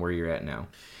from where you're at now.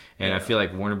 And I feel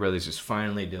like Warner Brothers is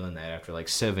finally doing that after like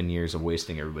 7 years of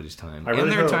wasting everybody's time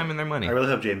and their time and their money. I really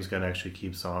hope James Gunn actually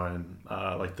keeps on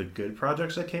like the good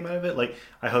projects that came out of it. Like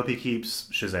I hope he keeps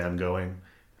Shazam going.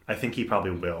 I think he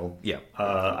probably will. Yeah.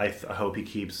 I hope he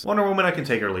keeps Wonder Woman. I can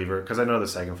take her or leave her because I know the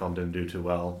second film didn't do too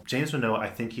well. James Manoa, I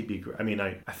think he'd be. I mean,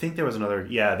 I think there was another.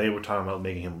 Yeah, they were talking about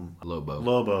making him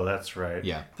Lobo. That's right.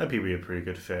 Yeah, that'd be a pretty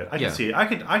good fit. I can see it. I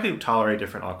could tolerate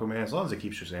different Aquaman as long as it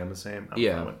keeps Shazam the same. I'm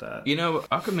fine with that. You know,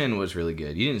 Aquaman was really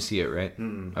good. You didn't see it, right?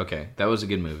 Mm-mm. Okay, that was a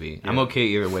good movie. Yeah. I'm okay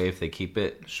either way if they keep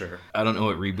it. Sure. I don't know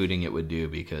what rebooting it would do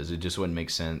because it just wouldn't make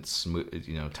sense.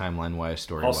 You know, timeline wise,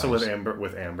 story wise. Also with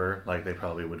Amber, like they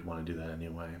probably would want to do that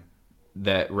anyway.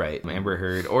 That right, Amber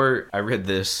Heard. Or I read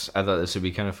this. I thought this would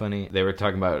be kind of funny. They were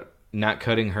talking about not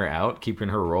cutting her out, keeping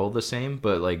her role the same,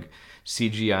 but like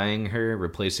CGIing her,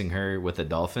 replacing her with a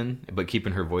dolphin, but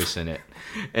keeping her voice in it,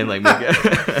 and like make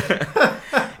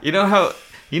it. You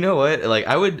know what? Like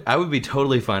I would be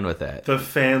totally fine with that. The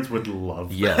fans would love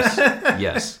that.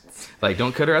 Yes. Like,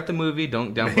 don't cut her out the movie.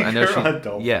 Don't downplay. I know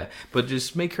she. Yeah, but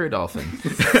just make her a dolphin.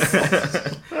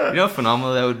 You know how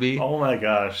phenomenal that would be? Oh my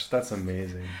gosh, that's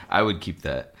amazing. I would keep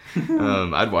that.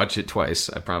 I'd watch it twice.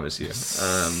 I promise you.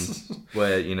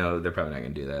 But you know, they're probably not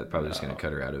going to do that. Probably just going to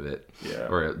cut her out of it. Yeah.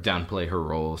 Or downplay her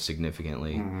role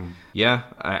significantly. Mm-hmm. Yeah,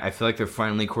 I feel like they're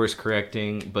finally course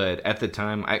correcting. But at the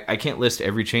time, I can't list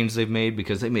every change they've made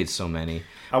because they made so many.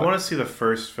 I want to see the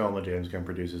first film that James Gunn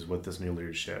produces with this new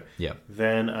leadership. Yeah.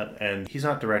 Then, and he's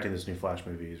not directing this new Flash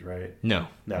movies, right? No.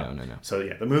 So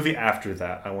yeah, the movie after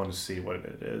that, I want to see what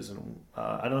it is, and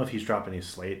I don't know if he's dropped any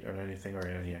slate or anything or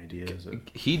any ideas.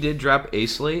 He did drop a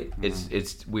slate. Mm-hmm.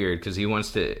 It's weird because he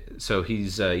wants to. So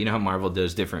he's you know how Marvel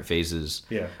does different phases.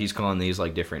 Yeah. He's calling these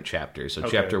like different chapters. So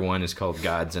chapter 1 is called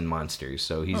Gods and Monsters.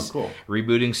 So he's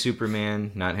rebooting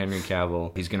Superman, not Henry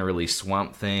Cavill. He's going to release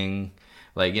Swamp Thing.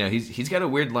 Like, he's got a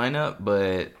weird lineup,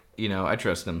 but I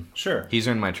trust him. Sure. He's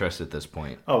earned my trust at this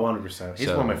point. Oh, 100%. He's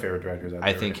one of my favorite directors out there.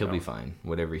 I think he'll be fine.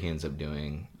 Whatever he ends up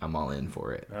doing, I'm all in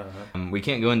for it. We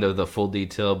can't go into the full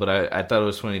detail, but I thought it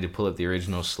was funny to pull up the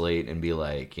original slate and be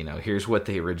like, here's what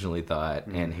they originally thought,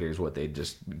 and here's what they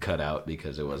just cut out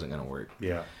because it wasn't going to work.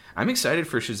 Yeah. I'm excited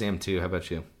for Shazam 2. How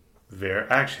about you? I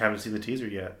actually haven't seen the teaser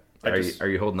yet. Are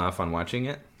you holding off on watching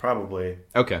it? Probably.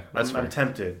 Okay, I'm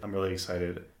tempted. I'm really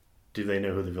excited. Do they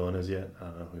know who the villain is yet? I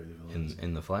don't know who the villain is.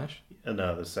 In The Flash?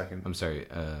 No, the second. I'm sorry,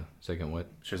 second what?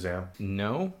 Shazam?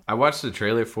 No. I watched the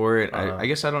trailer for it. I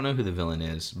guess I don't know who the villain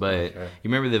is, but you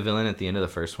remember the villain at the end of the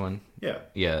first one? Yeah.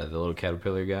 Yeah, the little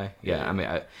caterpillar guy? Yeah, I mean,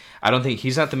 I don't think...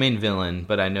 He's not the main villain,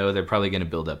 but I know they're probably going to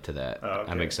build up to that. Oh,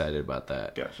 okay. I'm excited about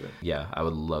that. Gotcha. Yeah, I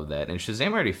would love that. And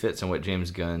Shazam already fits in what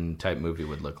James Gunn type movie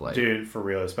would look like. Dude, for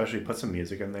real. Especially put some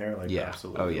music in there. Yeah.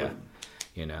 Absolutely. Oh, yeah.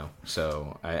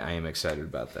 So I am excited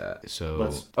about that.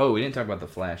 So, we didn't talk about The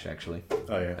Flash, actually.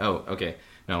 Oh, yeah. Oh, okay.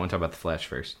 No, I want to talk about The Flash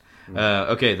first.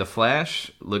 Okay, The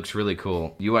Flash looks really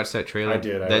cool. You watched that trailer? I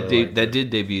did. That did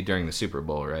debut during the Super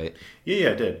Bowl, right?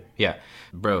 Yeah, I did. Yeah.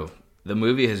 Bro, the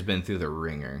movie has been through the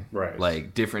ringer. Right.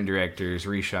 Like, different directors,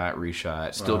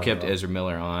 reshot. Still kept Ezra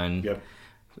Miller on. Yep.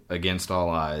 Against all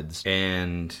odds.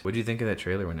 And what did you think of that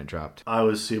trailer when it dropped? I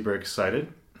was super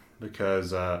excited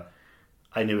because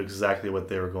I knew exactly what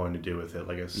they were going to do with it.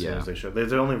 Like, as soon as they showed.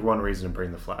 There's only one reason to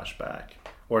bring the Flash back,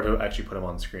 or to actually put him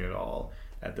on screen at all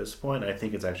at this point. I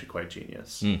think it's actually quite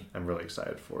genius. I'm really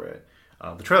excited for it.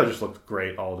 The trailer just looked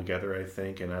great all together, I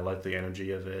think, and I like the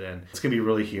energy of it. And it's going to be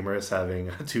really humorous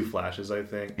having two Flashes, I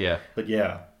think. Yeah. But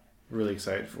yeah, really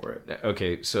excited for it.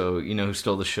 Okay, so who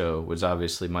stole the show was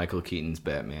obviously Michael Keaton's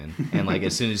Batman. And like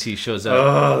as soon as he shows up...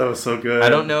 Oh, that was so good. I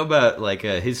don't know about like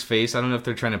his face. I don't know if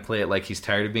they're trying to play it like he's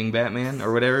tired of being Batman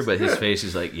or whatever, but his face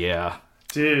is like, yeah...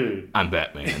 Dude, I'm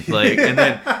Batman. Like, and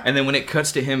then when it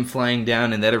cuts to him flying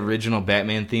down and that original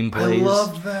Batman theme plays, I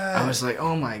love that. I was like,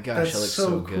 oh my gosh, that looks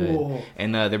so good. Cool.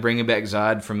 And they're bringing back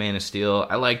Zod from Man of Steel.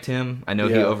 I liked him. I know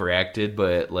he overacted,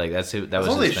 but like that was his thing. As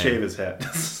long as they shave his head.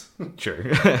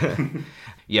 Sure.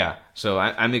 Yeah, so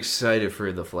I'm excited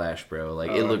for The Flash, bro.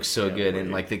 Like, it looks so good.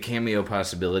 And, like, the cameo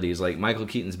possibilities. Like, Michael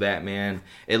Keaton's Batman.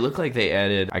 It looked like they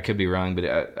added... I could be wrong, but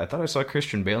I thought I saw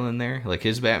Christian Bale in there. Like,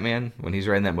 his Batman, when he's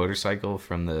riding that motorcycle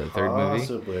from the third movie.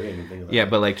 Possibly. I didn't even think of that. Yeah,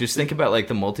 but, like, just think about, like,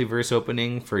 the multiverse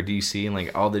opening for DC and,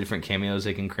 like, all the different cameos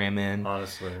they can cram in.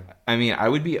 Honestly. I mean, I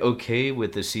would be okay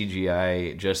with the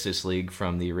CGI Justice League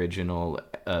from the original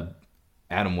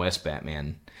Adam West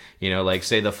Batman. Like,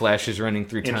 say the Flash is running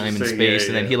through time and space,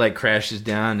 and then he, like, crashes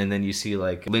down, and then you see,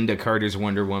 like, Linda Carter's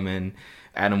Wonder Woman,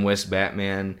 Adam West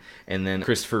Batman, and then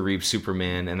Christopher Reeve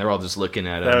Superman, and they're all just looking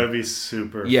at him. That would be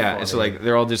super funny. and so, like,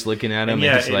 they're all just looking at him. And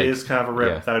yeah, just, it like, is kind of a rip.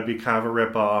 Yeah. That would be kind of a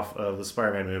rip-off of the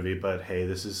Spider-Man movie, but hey,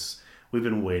 we've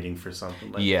been waiting for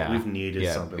something like that. We've needed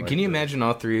something like that. Can you imagine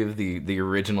all three of the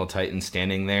original Titans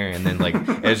standing there, and then, like,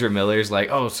 Ezra Miller's like,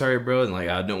 oh, sorry, bro, and like,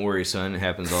 oh, don't worry, son, it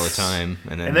happens all the time.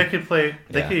 And they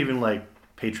could even, like,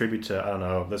 pay tribute to, I don't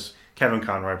know, this Kevin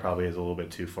Conroy probably is a little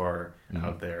bit too far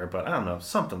out there, but I don't know,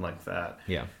 something like that.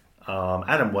 Yeah.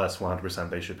 Adam West, 100%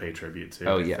 they should pay tribute to.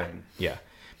 Oh, yeah. Yeah.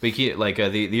 But you like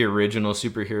the original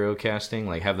superhero casting,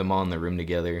 like have them all in the room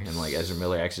together, and like Ezra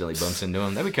Miller accidentally bumps into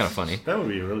him. That'd be kind of funny. That would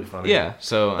be really funny. Yeah.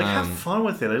 So like have fun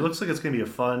with it. It looks like it's gonna be a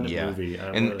fun movie.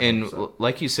 And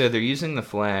like you said, they're using the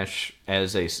Flash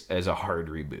as a hard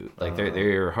reboot. Like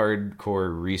they're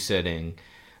hardcore resetting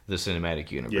the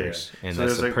cinematic universe, and so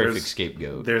that's the perfect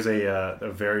scapegoat. There's a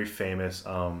very famous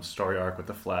story arc with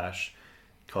the Flash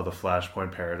called the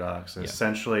Flashpoint Paradox, and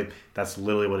essentially that's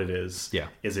literally what it is. Yeah,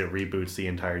 is it reboots the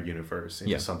entire universe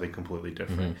into something completely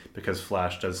different because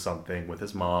Flash does something with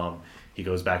his mom. He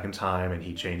goes back in time and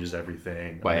he changes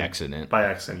everything by accident. By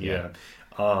accident, yeah.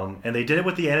 And they did it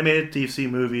with the animated DC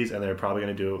movies, and they're probably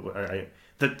going to do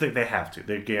it. They have to.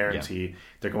 They guarantee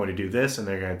they're going to do this, and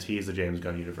they're going to tease the James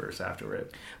Gunn universe after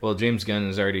it. Well, James Gunn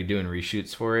is already doing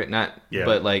reshoots for it,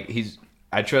 but like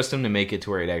I trust him to make it to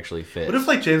where it actually fits. What if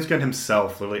like James Gunn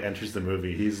himself literally enters the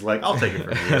movie? He's like, "I'll take it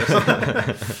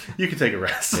from you. You can take a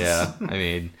rest." Yeah, I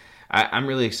mean, I'm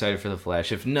really excited for the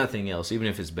Flash. If nothing else, even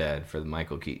if it's bad, for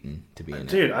Michael Keaton to be in it.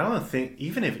 Dude, I don't think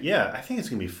I think it's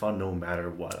gonna be fun no matter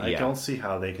what. I don't see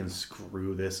how they can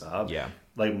screw this up. Yeah.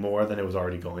 Like more than it was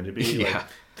already going to be. Yeah. Like,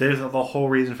 there's the whole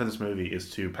reason for this movie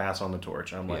is to pass on the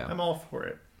torch. I'm like, I'm all for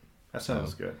it. That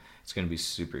sounds good. It's going to be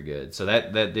super good. So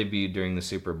that debuted during the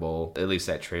Super Bowl, at least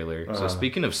that trailer. So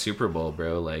speaking of Super Bowl,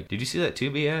 bro, like, did you see that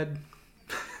Tubi ad?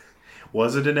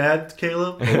 Was it an ad,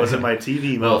 Caleb? Or was it my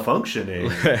TV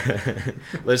malfunctioning?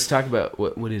 Let's talk about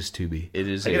what is Tubi. It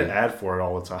is I get an ad for it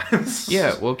all the time.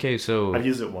 Yeah, well, okay, so... I've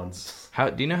used it once.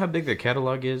 Do you know how big their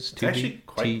catalog is? It's actually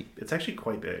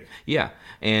quite big. Yeah,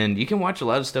 and you can watch a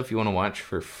lot of stuff you want to watch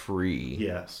for free.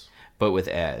 Yes. But with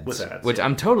ads. Which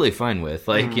I'm totally fine with.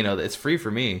 Like, it's free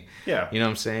for me. Yeah. You know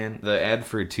what I'm saying? The ad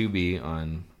for Tubi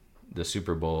on the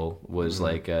Super Bowl was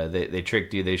like, they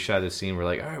tricked you. They shot a scene where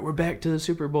like, all right, we're back to the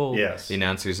Super Bowl. Yes. The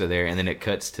announcers are there, and then it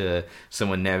cuts to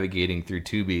someone navigating through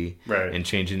Tubi and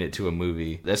changing it to a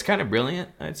movie. That's kind of brilliant,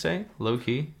 I'd say. Low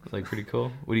key. Like, pretty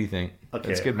cool. What do you think? Okay,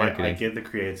 that's good marketing. I get the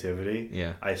creativity.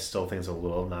 Yeah. I still think it's a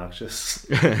little obnoxious.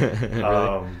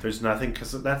 Really? There's nothing,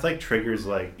 because that's like triggers,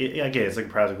 like, again, it's like a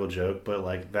practical joke, but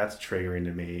like that's triggering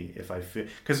to me if I feel,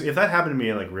 because if that happened to me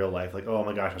in like real life, like, oh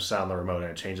my gosh, I sat on the remote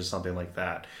and it changes something like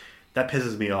that, that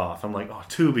pisses me off. I'm like, oh,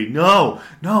 Tubi,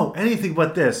 no, anything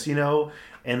but this, And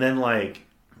then like,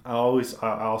 I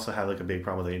also have like a big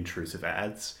problem with the intrusive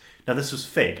ads. Now this was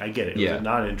fake. I get it. It was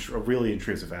not a really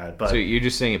intrusive ad, but so you're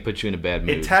just saying it put you in a bad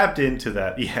mood. It tapped into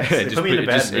that. Yes, it put me in a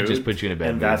bad mood. It just put you in a bad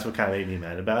mood, and that's what kind of made me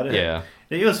mad about it. Yeah,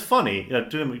 it was funny. Don't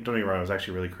get me wrong. It was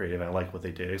actually really creative. I like what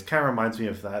they did. It kind of reminds me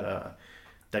of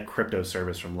that crypto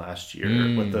service from last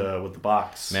year with the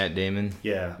box. Matt Damon.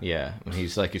 Yeah. When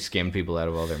he's like, he scammed people out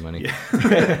of all their money.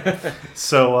 Yeah.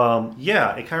 So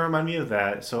it kind of reminded me of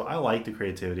that. So I like the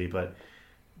creativity, but.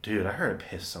 Dude, I heard it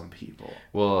pissed some people.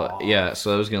 Well, yeah,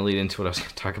 so I was going to lead into what I was going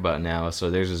to talk about now.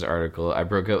 So there's this article. I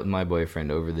broke up with my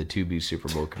boyfriend over the Tubi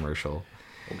Super Bowl commercial.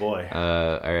 Oh, boy.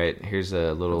 All right, here's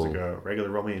a little... It's like a regular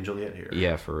Romeo and Juliet here.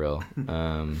 Yeah, for real.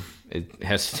 It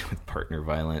has to do with partner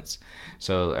violence.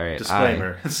 So, all right.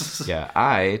 Disclaimer.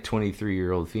 I,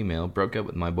 23-year-old female, broke up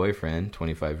with my boyfriend,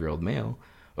 25-year-old male,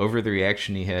 over the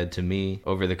reaction he had to me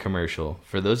over the commercial.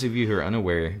 For those of you who are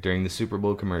unaware, during the Super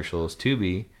Bowl commercials,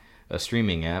 Tubi... a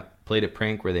streaming app, played a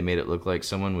prank where they made it look like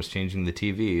someone was changing the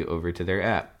TV over to their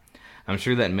app. I'm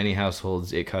sure that in many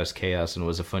households it caused chaos and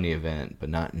was a funny event, but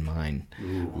not in mine.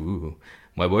 Ooh.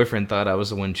 My boyfriend thought I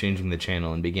was the one changing the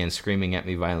channel and began screaming at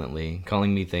me violently,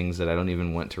 calling me things that I don't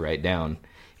even want to write down.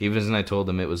 Even as I told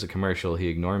him it was a commercial, he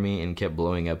ignored me and kept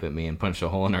blowing up at me and punched a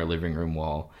hole in our living room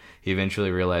wall. He eventually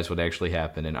realized what actually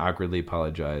happened and awkwardly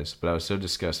apologized, but I was so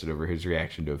disgusted over his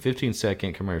reaction to a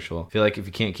 15-second commercial. I feel like if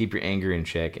you can't keep your anger in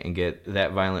check and get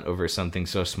that violent over something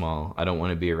so small, I don't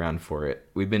want to be around for it.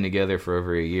 We've been together for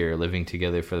over a year, living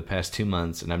together for the past 2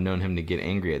 months, and I've known him to get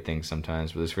angry at things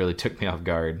sometimes, but this really took me off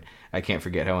guard. I can't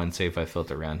forget how unsafe I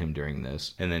felt around him during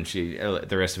this. And then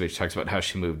the rest of it, she talks about how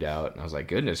she moved out. And I was like,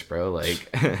 goodness, bro. Like,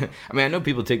 I mean, I know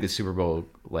people take the Super Bowl,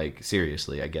 like,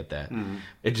 seriously. I get that. Mm-hmm.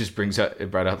 It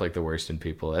brought out, like, the worst in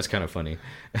people. That's kind of funny.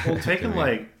 Well, taking,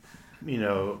 like,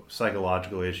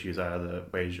 psychological issues out of the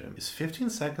equation, is 15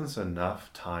 seconds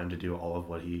enough time to do all of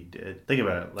what he did? Think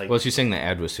about it. Like, well, she's saying the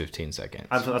ad was 15 seconds.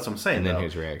 That's what I'm saying, and then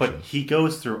his reaction. But he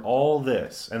goes through all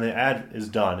this, and the ad is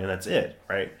done, and that's it,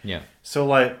 right? Yeah. So,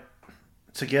 like,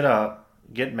 to get up,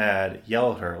 get mad,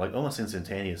 yell at her, like, almost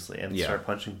instantaneously, and start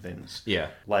punching things. Yeah.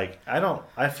 Like,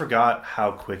 I forgot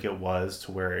how quick it was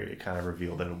to where it kind of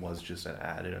revealed that it was just an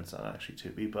ad and it's not actually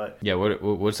Tubi, but... Yeah,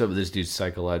 what's up with this dude's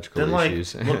psychological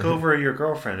issues? Then, look over at your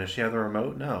girlfriend. Does she have the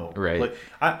remote? No. Right. Like,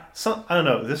 I don't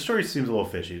know. This story seems a little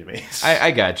fishy to me.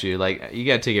 I got you. Like, you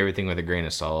got to take everything with a grain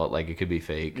of salt. Like, it could be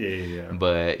fake. Yeah.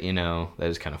 But, that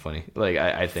is kind of funny. Like,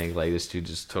 I think, like, this dude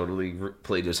just totally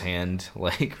played his hand,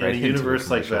 like, right in a universe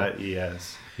like that, yes.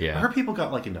 Yeah. I heard people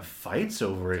got, like, into fights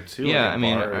over it, too. Yeah, like I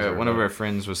mean, one of our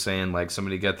friends was saying, like,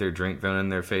 somebody got their drink thrown in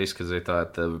their face because they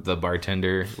thought the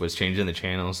bartender was changing the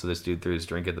channel, so this dude threw his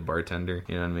drink at the bartender.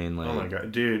 You know what I mean? Like, oh, my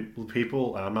God. Dude,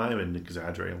 people, I'm not even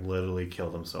exaggerating, literally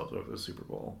kill themselves over the Super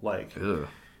Bowl. Like, ugh.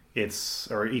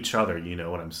 Or each other, you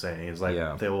know what I'm saying. It's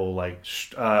like, they will, like,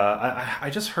 I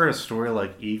just heard a story,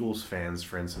 like, Eagles fans,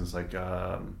 for instance, like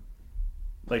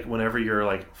whenever you're,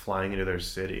 like, flying into their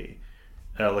city...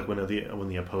 like when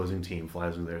the opposing team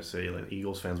flies into their city, like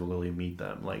Eagles fans will literally meet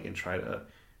them, like, and try to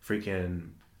freaking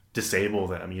disable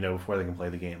them, before they can play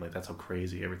the game. Like, that's how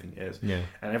crazy everything is. Yeah.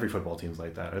 And every football team's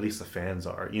like that. Or at least the fans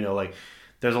are. Like,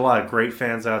 there's a lot of great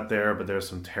fans out there, but there's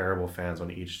some terrible fans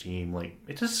on each team. Like,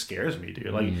 it just scares me,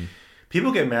 dude. Like,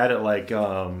 people get mad at, like,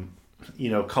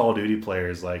 Call of Duty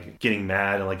players, like, getting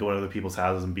mad and, like, going to other people's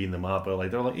houses and beating them up. But,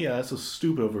 like, they're like, yeah, that's so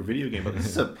stupid over a video game. But this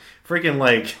is a freaking,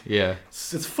 like... Yeah.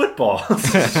 It's football.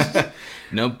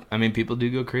 Nope. I mean, people do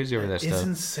go crazy over that stuff. It's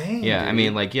insane, Yeah, dude. I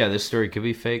mean, like, this story could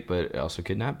be fake, but it also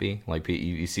could not be. Like,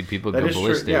 you see people go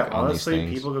ballistic on honestly, these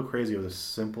things. People go crazy over the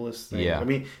simplest thing. Yeah. I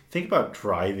mean, think about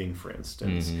driving, for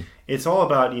instance. Mm-hmm. It's all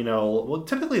about,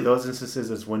 typically those instances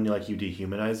is when, like, you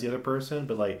dehumanize the other person.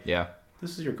 But, like... Yeah.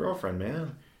 this is your girlfriend,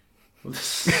 man.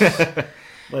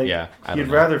 Yeah, you'd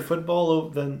rather football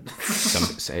than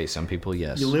some people,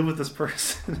 yes. You live with this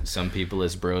person. Some people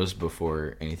as bros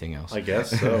before anything else. I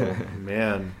guess so.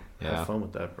 Man, yeah. have fun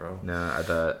with that, bro. No, I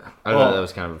thought that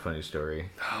was kind of a funny story.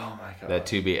 Oh my god, that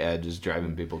Tubi ad is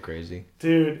driving people crazy,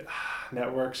 dude.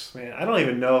 Networks, man. I don't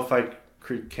even know if I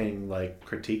can like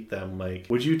critique them. Like,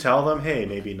 would you tell them, hey,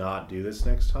 maybe not do this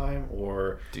next time,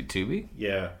 or do Tubi?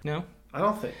 Yeah, no. I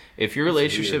don't think if your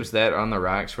relationship's that on the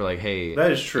rocks, we're like, hey,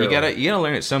 that is true. You gotta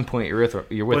learn at some point you're with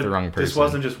the wrong person. This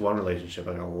wasn't just one relationship.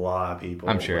 Like a lot of people,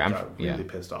 I'm sure. I'm really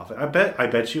pissed off. I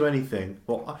bet you anything.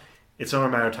 Well, it's only a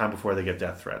matter of time before they get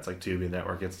death threats. Like Tubi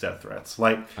Network gets death threats.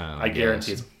 Like I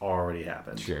guarantee it's already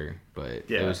happened. Sure, but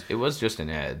it was just an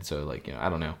ad. So like I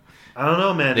don't know. I don't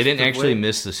know, man. They didn't actually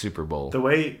miss the Super Bowl. But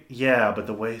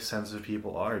the way sensitive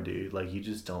people are, dude. Like you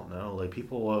just don't know. Like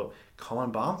people will call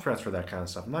in bomb threats for that kind of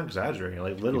stuff. I'm not exaggerating.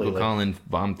 Like literally, people call in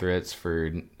bomb threats so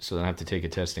they don't have to take a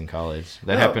test in college.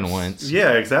 That happened once.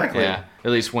 Yeah, exactly. Yeah,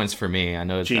 at least once for me. I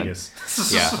know it's genius.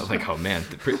 I was like, oh man,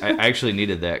 I actually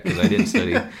needed that because I didn't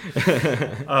study.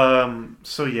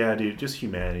 So yeah, dude, just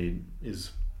humanity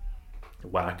is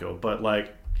wacko. But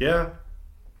like, yeah.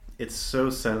 It's so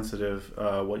sensitive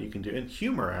what you can do. And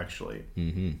humor, actually,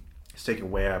 is taken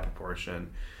way out of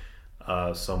proportion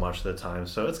so much of the time.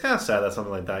 So it's kind of sad that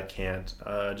something like that can't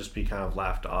just be kind of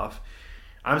laughed off.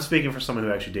 I'm speaking for someone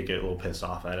who actually did get a little pissed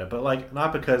off at it. But like,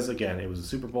 not because, again, it was a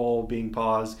Super Bowl being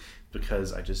paused.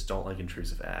 Because I just don't like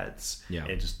intrusive ads. Yeah.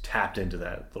 And it just tapped into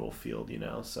that little field,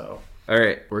 so... All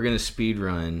right, we're going to speed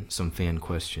run some fan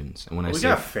questions. And when we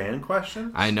got fan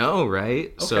questions? I know,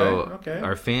 right? Okay.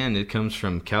 Our fan, it comes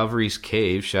from Calvary's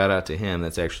Cave. Shout out to him.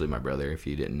 That's actually my brother, if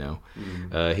you didn't know.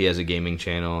 He has a gaming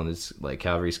channel, and it's like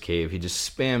Calvary's Cave. He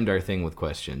just spammed our thing with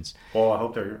questions. Well, I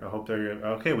hope they're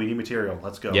okay, we need material.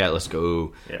 Let's go. Yeah, let's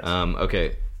go. Yes.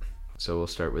 Okay, so we'll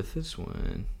start with this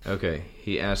one. Okay,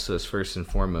 he asked us first and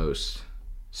foremost,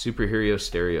 superhero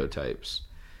stereotypes.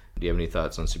 Do you have any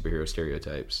thoughts on superhero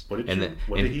stereotypes? What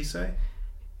did he say?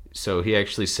 So he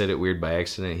actually said it weird by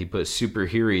accident. He put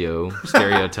superhero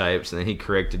stereotypes, and then he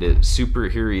corrected it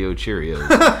superhero Cheerios.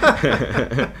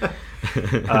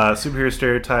 Superhero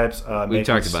stereotypes. We've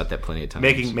talked about that plenty of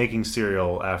times. Making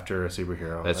cereal after a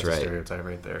superhero. That's right. A stereotype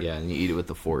right there. Yeah, and you eat it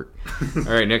with a fork.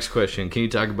 All right, next question. Can you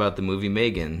talk about the movie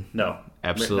Megan? No.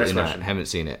 Absolutely not. Haven't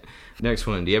seen it. Next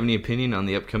one. Do you have any opinion on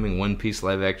the upcoming One Piece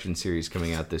live-action series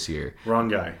coming out this year? Wrong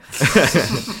guy.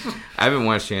 I haven't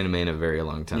watched anime in a very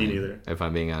long time. Me neither. If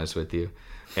I'm being honest with you.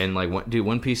 And like,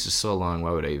 One Piece is so long.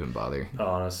 Why would I even bother?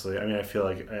 Honestly, I mean, I feel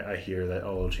like I hear that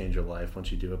it'll change your life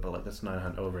once you do it, but like that's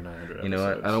over 900 episodes. You know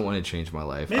what? I don't want to change my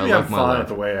life. Maybe I'm fine with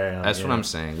the way I am. That's what I'm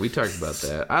saying. We talked about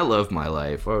that. I love my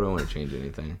life. Why would I want to change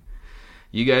anything?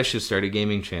 You guys should start a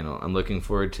gaming channel. I'm looking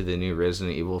forward to the new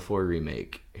Resident Evil 4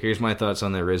 remake. Here's my thoughts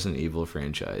on the Resident Evil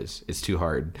franchise. It's too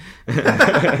hard.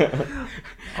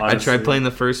 I tried playing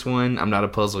the first one. I'm not a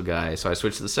puzzle guy, so I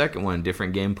switched to the second one.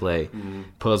 Different gameplay,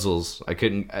 puzzles. I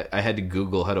couldn't. I had to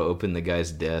Google how to open the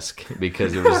guy's desk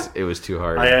because it was too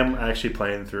hard. I am actually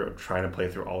trying to play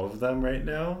through all of them right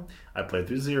now. I played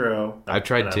through 0. I've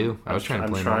tried 2. I was trying to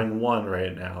play. I'm trying 1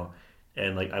 right now,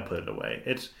 and like I put it away.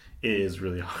 It is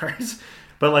really hard.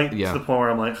 But like to the point where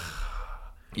I'm like,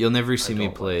 you'll never see me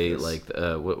play like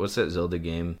what's that Zelda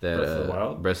game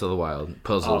that Breath of the Wild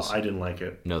puzzles. Oh, I didn't like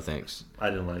it. No thanks. I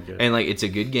didn't like it. And like it's a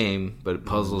good game, but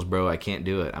puzzles, bro, I can't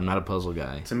do it. I'm not a puzzle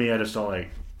guy. To me, I just don't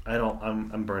like.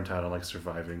 I'm burnt out on like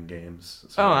surviving games.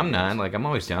 I'm not. Like I'm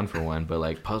always down for one, but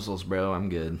like puzzles, bro, I'm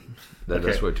good.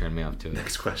 That's what turned me off to it.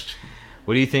 Next question.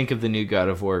 What do you think of the new God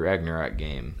of War Ragnarok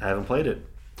game? I haven't played it.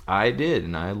 I did,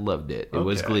 and I loved it. It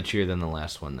was glitchier than the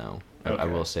last one, though. I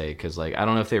will say, because like I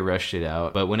don't know if they rushed it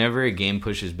out, but whenever a game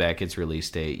pushes back its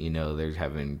release date, they're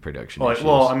having production issues.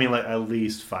 Well, I mean, like at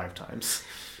least 5 times.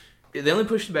 They only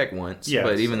pushed it back once,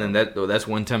 but even then, that's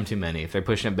one time too many. If they're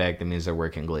pushing it back, that means they're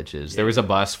working glitches. Yeah. There was a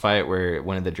boss fight where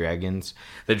one of the dragon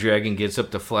gets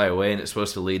up to fly away, and it's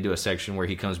supposed to lead to a section where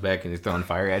he comes back and he's throwing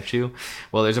fire at you.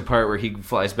 Well, there's a part where he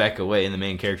flies back away, and the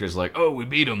main character is like, "Oh, we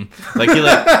beat him!" Like he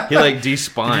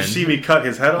despawned. Did you see me cut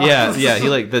his head off? Yeah.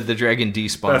 He the dragon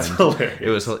despawned. That's hilarious. It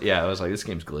was. I was like, this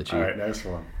game's glitchy. All right, next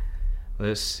one.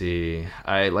 Let's see.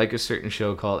 I like a certain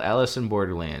show called Alice in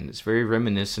Borderland. It's very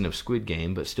reminiscent of Squid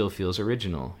Game, but still feels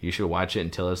original. You should watch it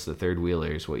and tell us, the third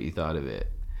wheelers, what you thought of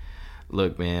it.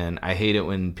 Look, man, I hate it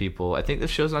when people... I think this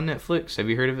show's on Netflix. Have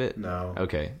you heard of it? No.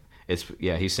 Okay.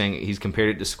 He's saying he's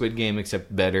compared it to Squid Game,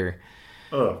 except better.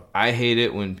 Ugh. I hate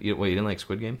it when... you didn't like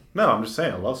Squid Game? No, I'm just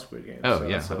saying I love Squid Game. Oh,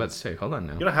 yeah. I was about to say, hold on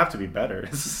now. You don't have to be better.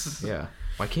 Yeah.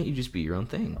 Why can't you just be your own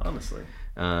thing? Honestly.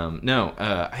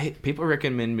 No, people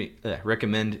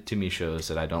recommend to me shows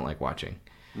that I don't like watching.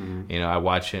 You know, I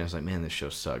watch it and I was like, man, this show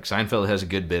sucks. Seinfeld has a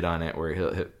good bit on it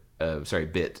where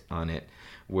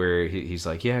where he's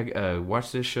like, yeah,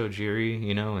 watch this show, Jerry,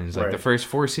 you know, and he's like, the first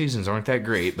 4 seasons aren't that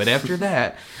great, but after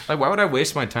that, like, why would I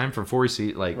waste my time for 4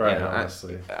 seasons? Like, right, you know,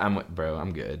 honestly.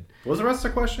 I'm good. What was the rest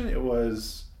of the question? It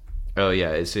was... Oh, yeah,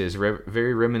 it says,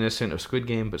 very reminiscent of Squid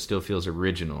Game, but still feels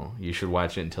original. You should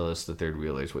watch it and tell us the third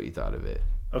wheelers what you thought of it.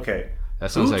 Okay.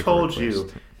 That sounds like told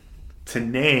you to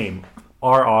name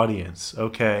our audience,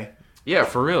 okay? Yeah,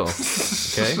 for real.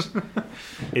 Okay?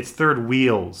 It's third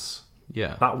wheels.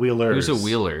 Yeah. Not wheelers. Who's a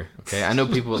wheeler? Okay, I know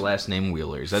people with last name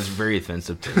Wheelers. That's very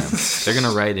offensive to them. They're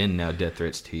going to write in now death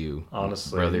threats to you,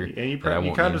 honestly. brother. And you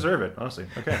kind of deserve it, honestly.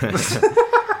 Okay.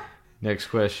 Next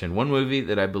question. One movie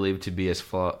that I believe to be as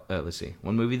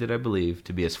One movie that I believe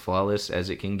to be as flawless as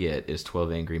it can get is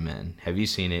 12 Angry Men. Have you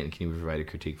seen it, and can you provide a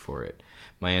critique for it?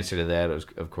 My answer to that,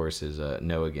 of course, is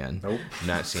no again. Nope.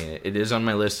 Not seen it. It is on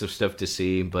my list of stuff to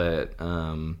see, but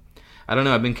I don't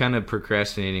know. I've been kind of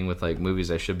procrastinating with like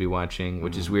movies I should be watching,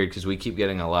 which is weird because we keep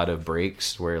getting a lot of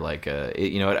breaks where like,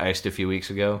 you know what, I asked a few weeks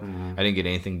ago. I didn't get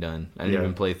anything done. I didn't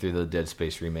even play through the Dead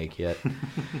Space remake yet.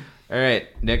 All right,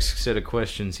 next set of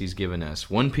questions he's given us.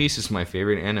 One Piece is my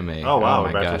favorite anime. Oh, wow. Oh,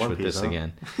 my gosh, with this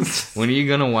again. When are you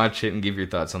going to watch it and give your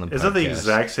thoughts on the podcast? Is that the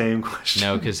exact same question?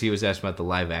 No, because he was asked about the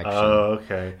live action. Oh,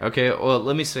 okay. Okay, well,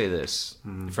 let me say this.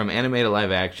 From anime to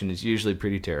live action, it's usually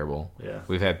pretty terrible. Yeah.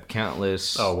 We've had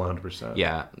countless... Oh, 100%.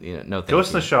 Yeah, you know, no thank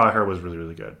Ghost you. in the Shell, I heard, was really,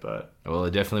 really good, but... Well,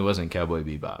 it definitely wasn't Cowboy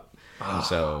Bebop.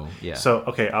 So, yeah. So,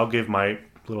 okay, I'll give my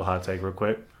little hot take real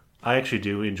quick. I actually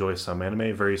do enjoy some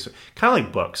anime, kind of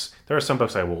like books. There are some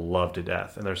books I will love to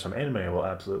death, and there's some anime I will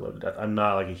absolutely love to death. I'm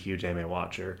not like a huge anime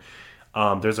watcher.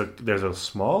 There's a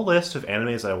small list of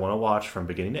animes I want to watch from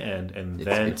beginning to end, and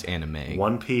then it's anime.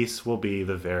 One Piece will be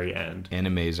the very end.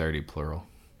 Anime is already plural.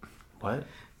 What?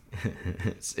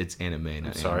 it's anime,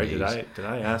 not Sorry, animes. did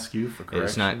I ask you for correction?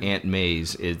 It's not Aunt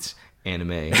May's, it's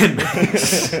anime.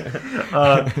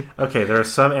 Okay, there are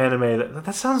some anime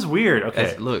that sounds weird.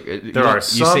 Okay, Look,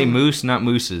 you say moose, not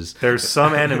mooses. There's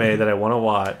some anime that I want to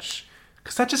watch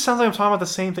because that just sounds like I'm talking about the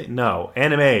same thing. No,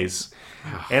 anime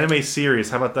series.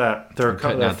 How about that? There are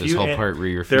cutting out this whole part where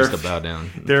you refuse to bow down.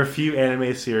 There are a few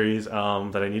anime series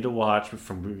that I need to watch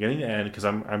from beginning to end because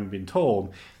I'm being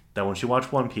told that once you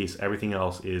watch One Piece, everything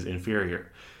else is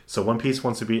inferior. So One Piece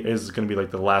is going to be like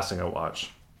the last thing I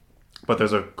watch. But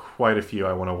there's quite a few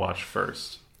I want to watch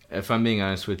first. If I'm being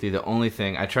honest with you, the only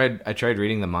thing I tried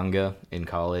reading the manga in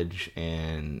college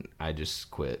and I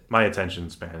just quit. My attention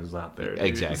span is not there. Dude.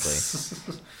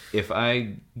 Exactly. If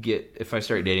I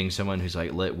start dating someone who's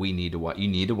like, you need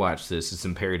to watch this, it's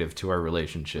imperative to our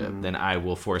relationship, then I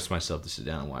will force myself to sit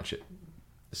down and watch it.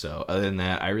 So other than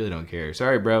that, I really don't care.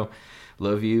 Sorry, bro.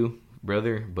 Love you,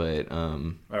 brother, but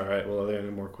all right, well, are there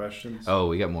any more questions? Oh,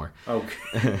 we got more.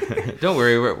 Okay. Don't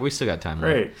worry, we still got time.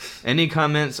 Great. Right? Any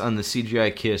comments on the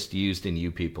CGI kiss used in You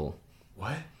People?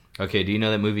 What? Okay, do you know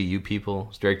that movie You People?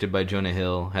 It's directed by Jonah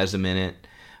Hill, has him in it,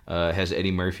 has Eddie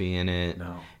Murphy in it.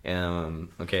 No.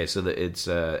 Okay, so it's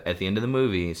at the end of the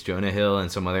movie, it's Jonah Hill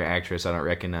and some other actress I don't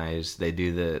recognize. They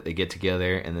get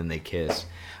together and then they kiss.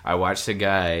 I watched a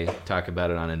guy talk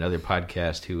about it on another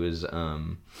podcast who was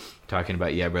talking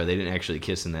about, yeah, bro, they didn't actually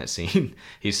kiss in that scene.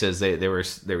 He says they were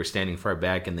standing far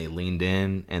back and they leaned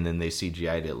in and then they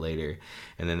CGI'd it later.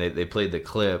 And then they played the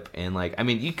clip and like, I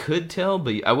mean, you could tell,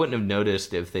 but I wouldn't have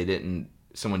noticed if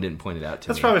someone didn't point it out to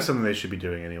me. That's probably something they should be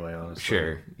doing anyway, honestly.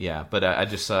 Sure, yeah, but I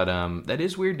just thought that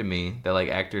is weird to me that like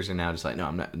actors are now just like,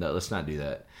 no, let's not do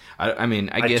that. I mean,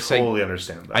 I guess I totally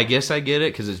understand that. I guess I get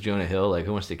it because it's Jonah Hill. Like,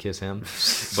 who wants to kiss him?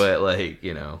 But like,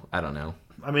 you know, I don't know.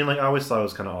 I mean, like, I always thought it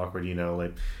was kind of awkward. You know,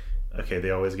 like, okay,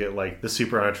 they always get like the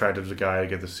super unattractive guy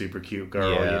get the super cute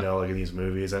girl. Yeah. You know, like in these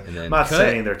movies. And I'm not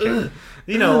saying they're cute.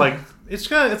 You know, like it's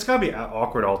gotta be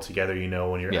awkward altogether. You know,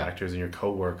 when you're actors and your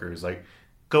coworkers, like.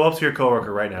 Go up to your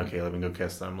coworker right now, Caleb, and go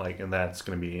kiss them. Like, and that's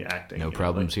going to be acting. No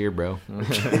problems here, bro.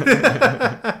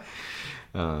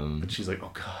 And she's like,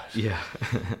 "Oh gosh." Yeah,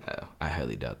 I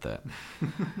highly doubt that.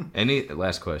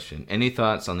 Last question? Any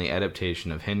thoughts on the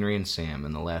adaptation of Henry and Sam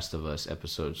in The Last of Us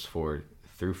episodes 4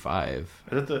 through 5?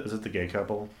 Is it the gay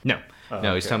couple? No.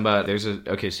 No, he's talking about so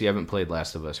you haven't played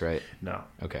Last of Us, right? No.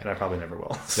 Okay. And I probably never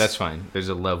will. That's fine. There's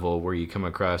a level where you come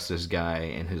across this guy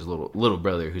and his little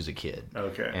brother who's a kid.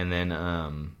 Okay. And then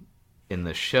in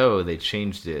the show they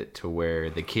changed it to where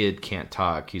the kid can't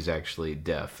talk. He's actually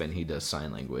deaf and he does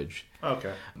sign language.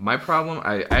 Okay. My problem,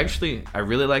 I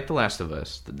really like The Last of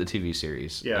Us, the TV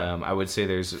series. Yeah. I would say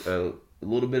there's a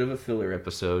little bit of a filler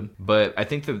episode. But I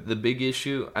think the big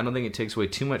issue, I don't think it takes away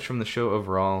too much from the show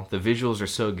overall. The visuals are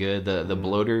so good. The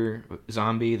bloater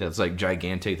zombie that's like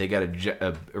gigantic. They got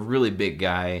a really big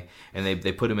guy, and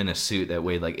they put him in a suit that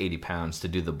weighed like 80 pounds to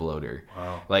do the bloater.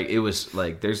 Wow. Like, it was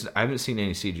like, I haven't seen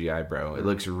any CGI, bro. It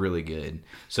looks really good.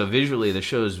 So visually, the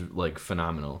show's like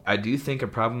phenomenal. I do think a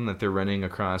problem that they're running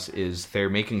across is they're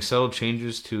making subtle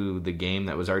changes to the game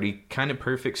that was already kind of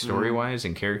perfect story-wise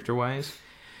and character-wise.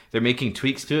 They're making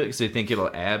tweaks to it because they think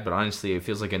it'll add, but honestly, it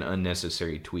feels like an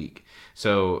unnecessary tweak.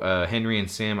 So Henry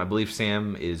and Sam, I believe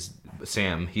Sam, he's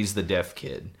the deaf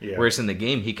kid. Yeah. Whereas in the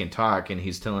game, he can talk, and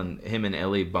he's telling him and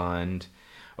Ellie bond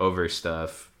over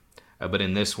stuff. But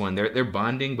in this one, they're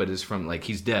bonding, but it's from, like,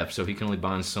 he's deaf, so he can only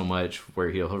bond so much where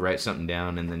he'll write something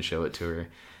down and then show it to her.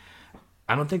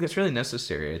 I don't think that's really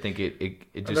necessary. I think it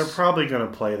just... They're probably going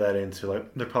to play that into,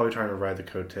 like, they're probably trying to ride the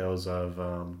coattails of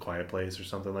Quiet Place or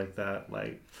something like that.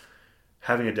 Like,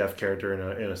 having a deaf character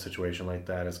in a situation like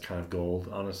that is kind of gold,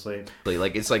 honestly.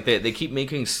 Like, it's like they keep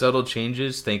making subtle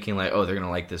changes, thinking like, oh, they're going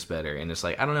to like this better. And it's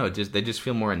like, I don't know, they just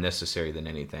feel more unnecessary than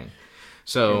anything.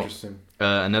 So,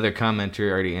 another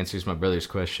commenter already answers my brother's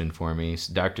question for me.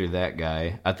 Dr. That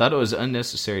Guy. I thought it was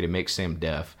unnecessary to make Sam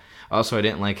deaf. Also, I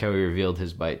didn't like how he revealed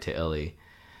his bite to Ellie.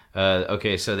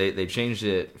 Okay, so they changed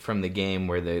it from the game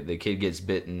where the kid gets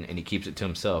bitten and he keeps it to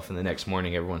himself, and the next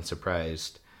morning everyone's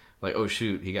surprised. Like, oh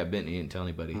shoot, he got bitten, he didn't tell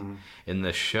anybody. Mm-hmm. In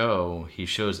the show, he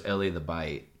shows Ellie the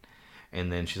bite, and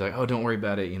then she's like, oh, don't worry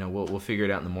about it, we'll figure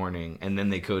it out in the morning. And then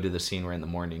they go to the scene where in the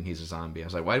morning he's a zombie. I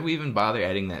was like, why did we even bother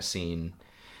adding that scene?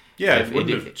 Yeah, it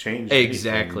wouldn't have changed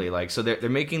exactly. Anything. Like, so they're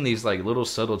making these like little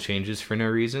subtle changes for no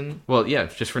reason. Well, yeah,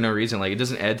 just for no reason. Like, it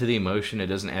doesn't add to the emotion. It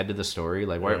doesn't add to the story.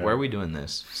 Like, why are we doing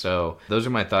this? So those are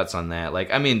my thoughts on that.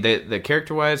 Like, I mean, the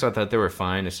character wise, I thought they were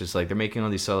fine. It's just like they're making all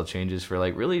these subtle changes for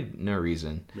like really no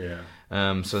reason. Yeah.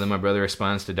 So then my brother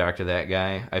responds to Dr. That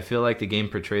Guy. I feel like the game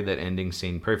portrayed that ending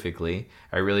scene perfectly.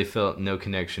 I really felt no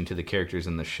connection to the characters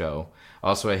in the show.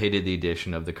 Also, I hated the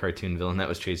addition of the cartoon villain that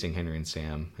was chasing Henry and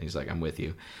Sam. He's like, I'm with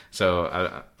you.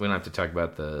 So we don't have to talk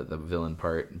about the villain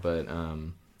part, but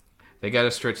they got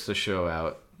to stretch the show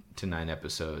out to 9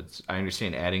 episodes. I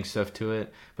understand adding stuff to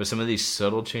it, but some of these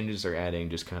subtle changes they're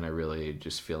adding just kind of really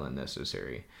just feel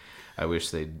unnecessary. I wish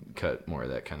they'd cut more of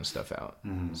that kind of stuff out.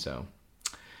 Mm-hmm. So,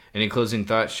 any closing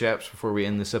thoughts, Shaps, before we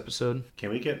end this episode? Can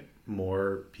we get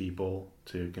more people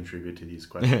to contribute to these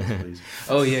questions, please?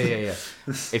 Oh, yeah.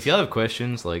 If y'all have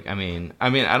questions, like, I mean,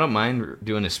 I don't mind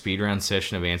doing a speed round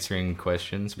session of answering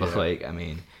questions, but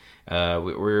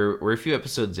we're a few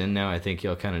episodes in now. I think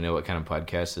y'all kind of know what kind of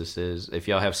podcast this is. If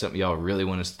y'all have something y'all really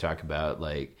want us to talk about,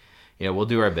 like, we'll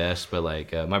do our best. But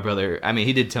like, my brother, I mean,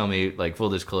 he did tell me, like, full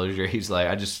disclosure, he's like,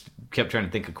 I just kept trying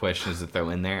to think of questions to throw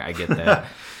in there. I get that.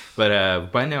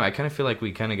 But by now, I kind of feel like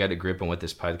we kind of got a grip on what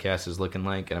this podcast is looking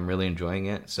like, and I'm really enjoying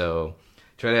it. So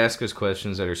try to ask us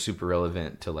questions that are super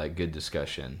relevant to, like, good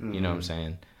discussion. Mm-hmm. You know what I'm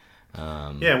saying?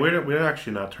 Yeah, we're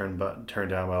actually not turned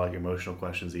down by, like, emotional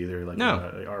questions either. Like,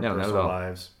 our personal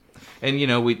lives.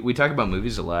 And, we talk about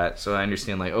movies a lot, so I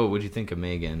understand, like, oh, what'd you think of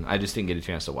Megan? I just didn't get a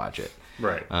chance to watch it.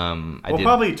 Right. We'll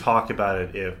probably talk about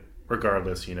it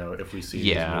regardless, if we see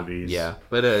these movies. Yeah,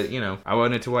 but, I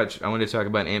wanted to talk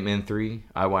about Ant-Man 3.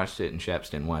 I watched it, and Shaps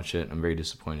didn't watch it. I'm very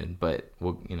disappointed, but,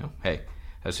 hey,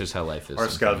 that's just how life is. Our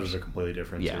schedules are completely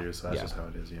different, too, so that's just how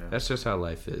it is, That's just how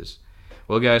life is.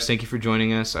 Well, guys, thank you for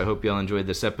joining us. I hope y'all enjoyed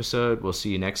this episode. We'll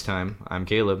see you next time. I'm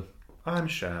Caleb. I'm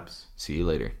Shaps. See you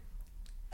later.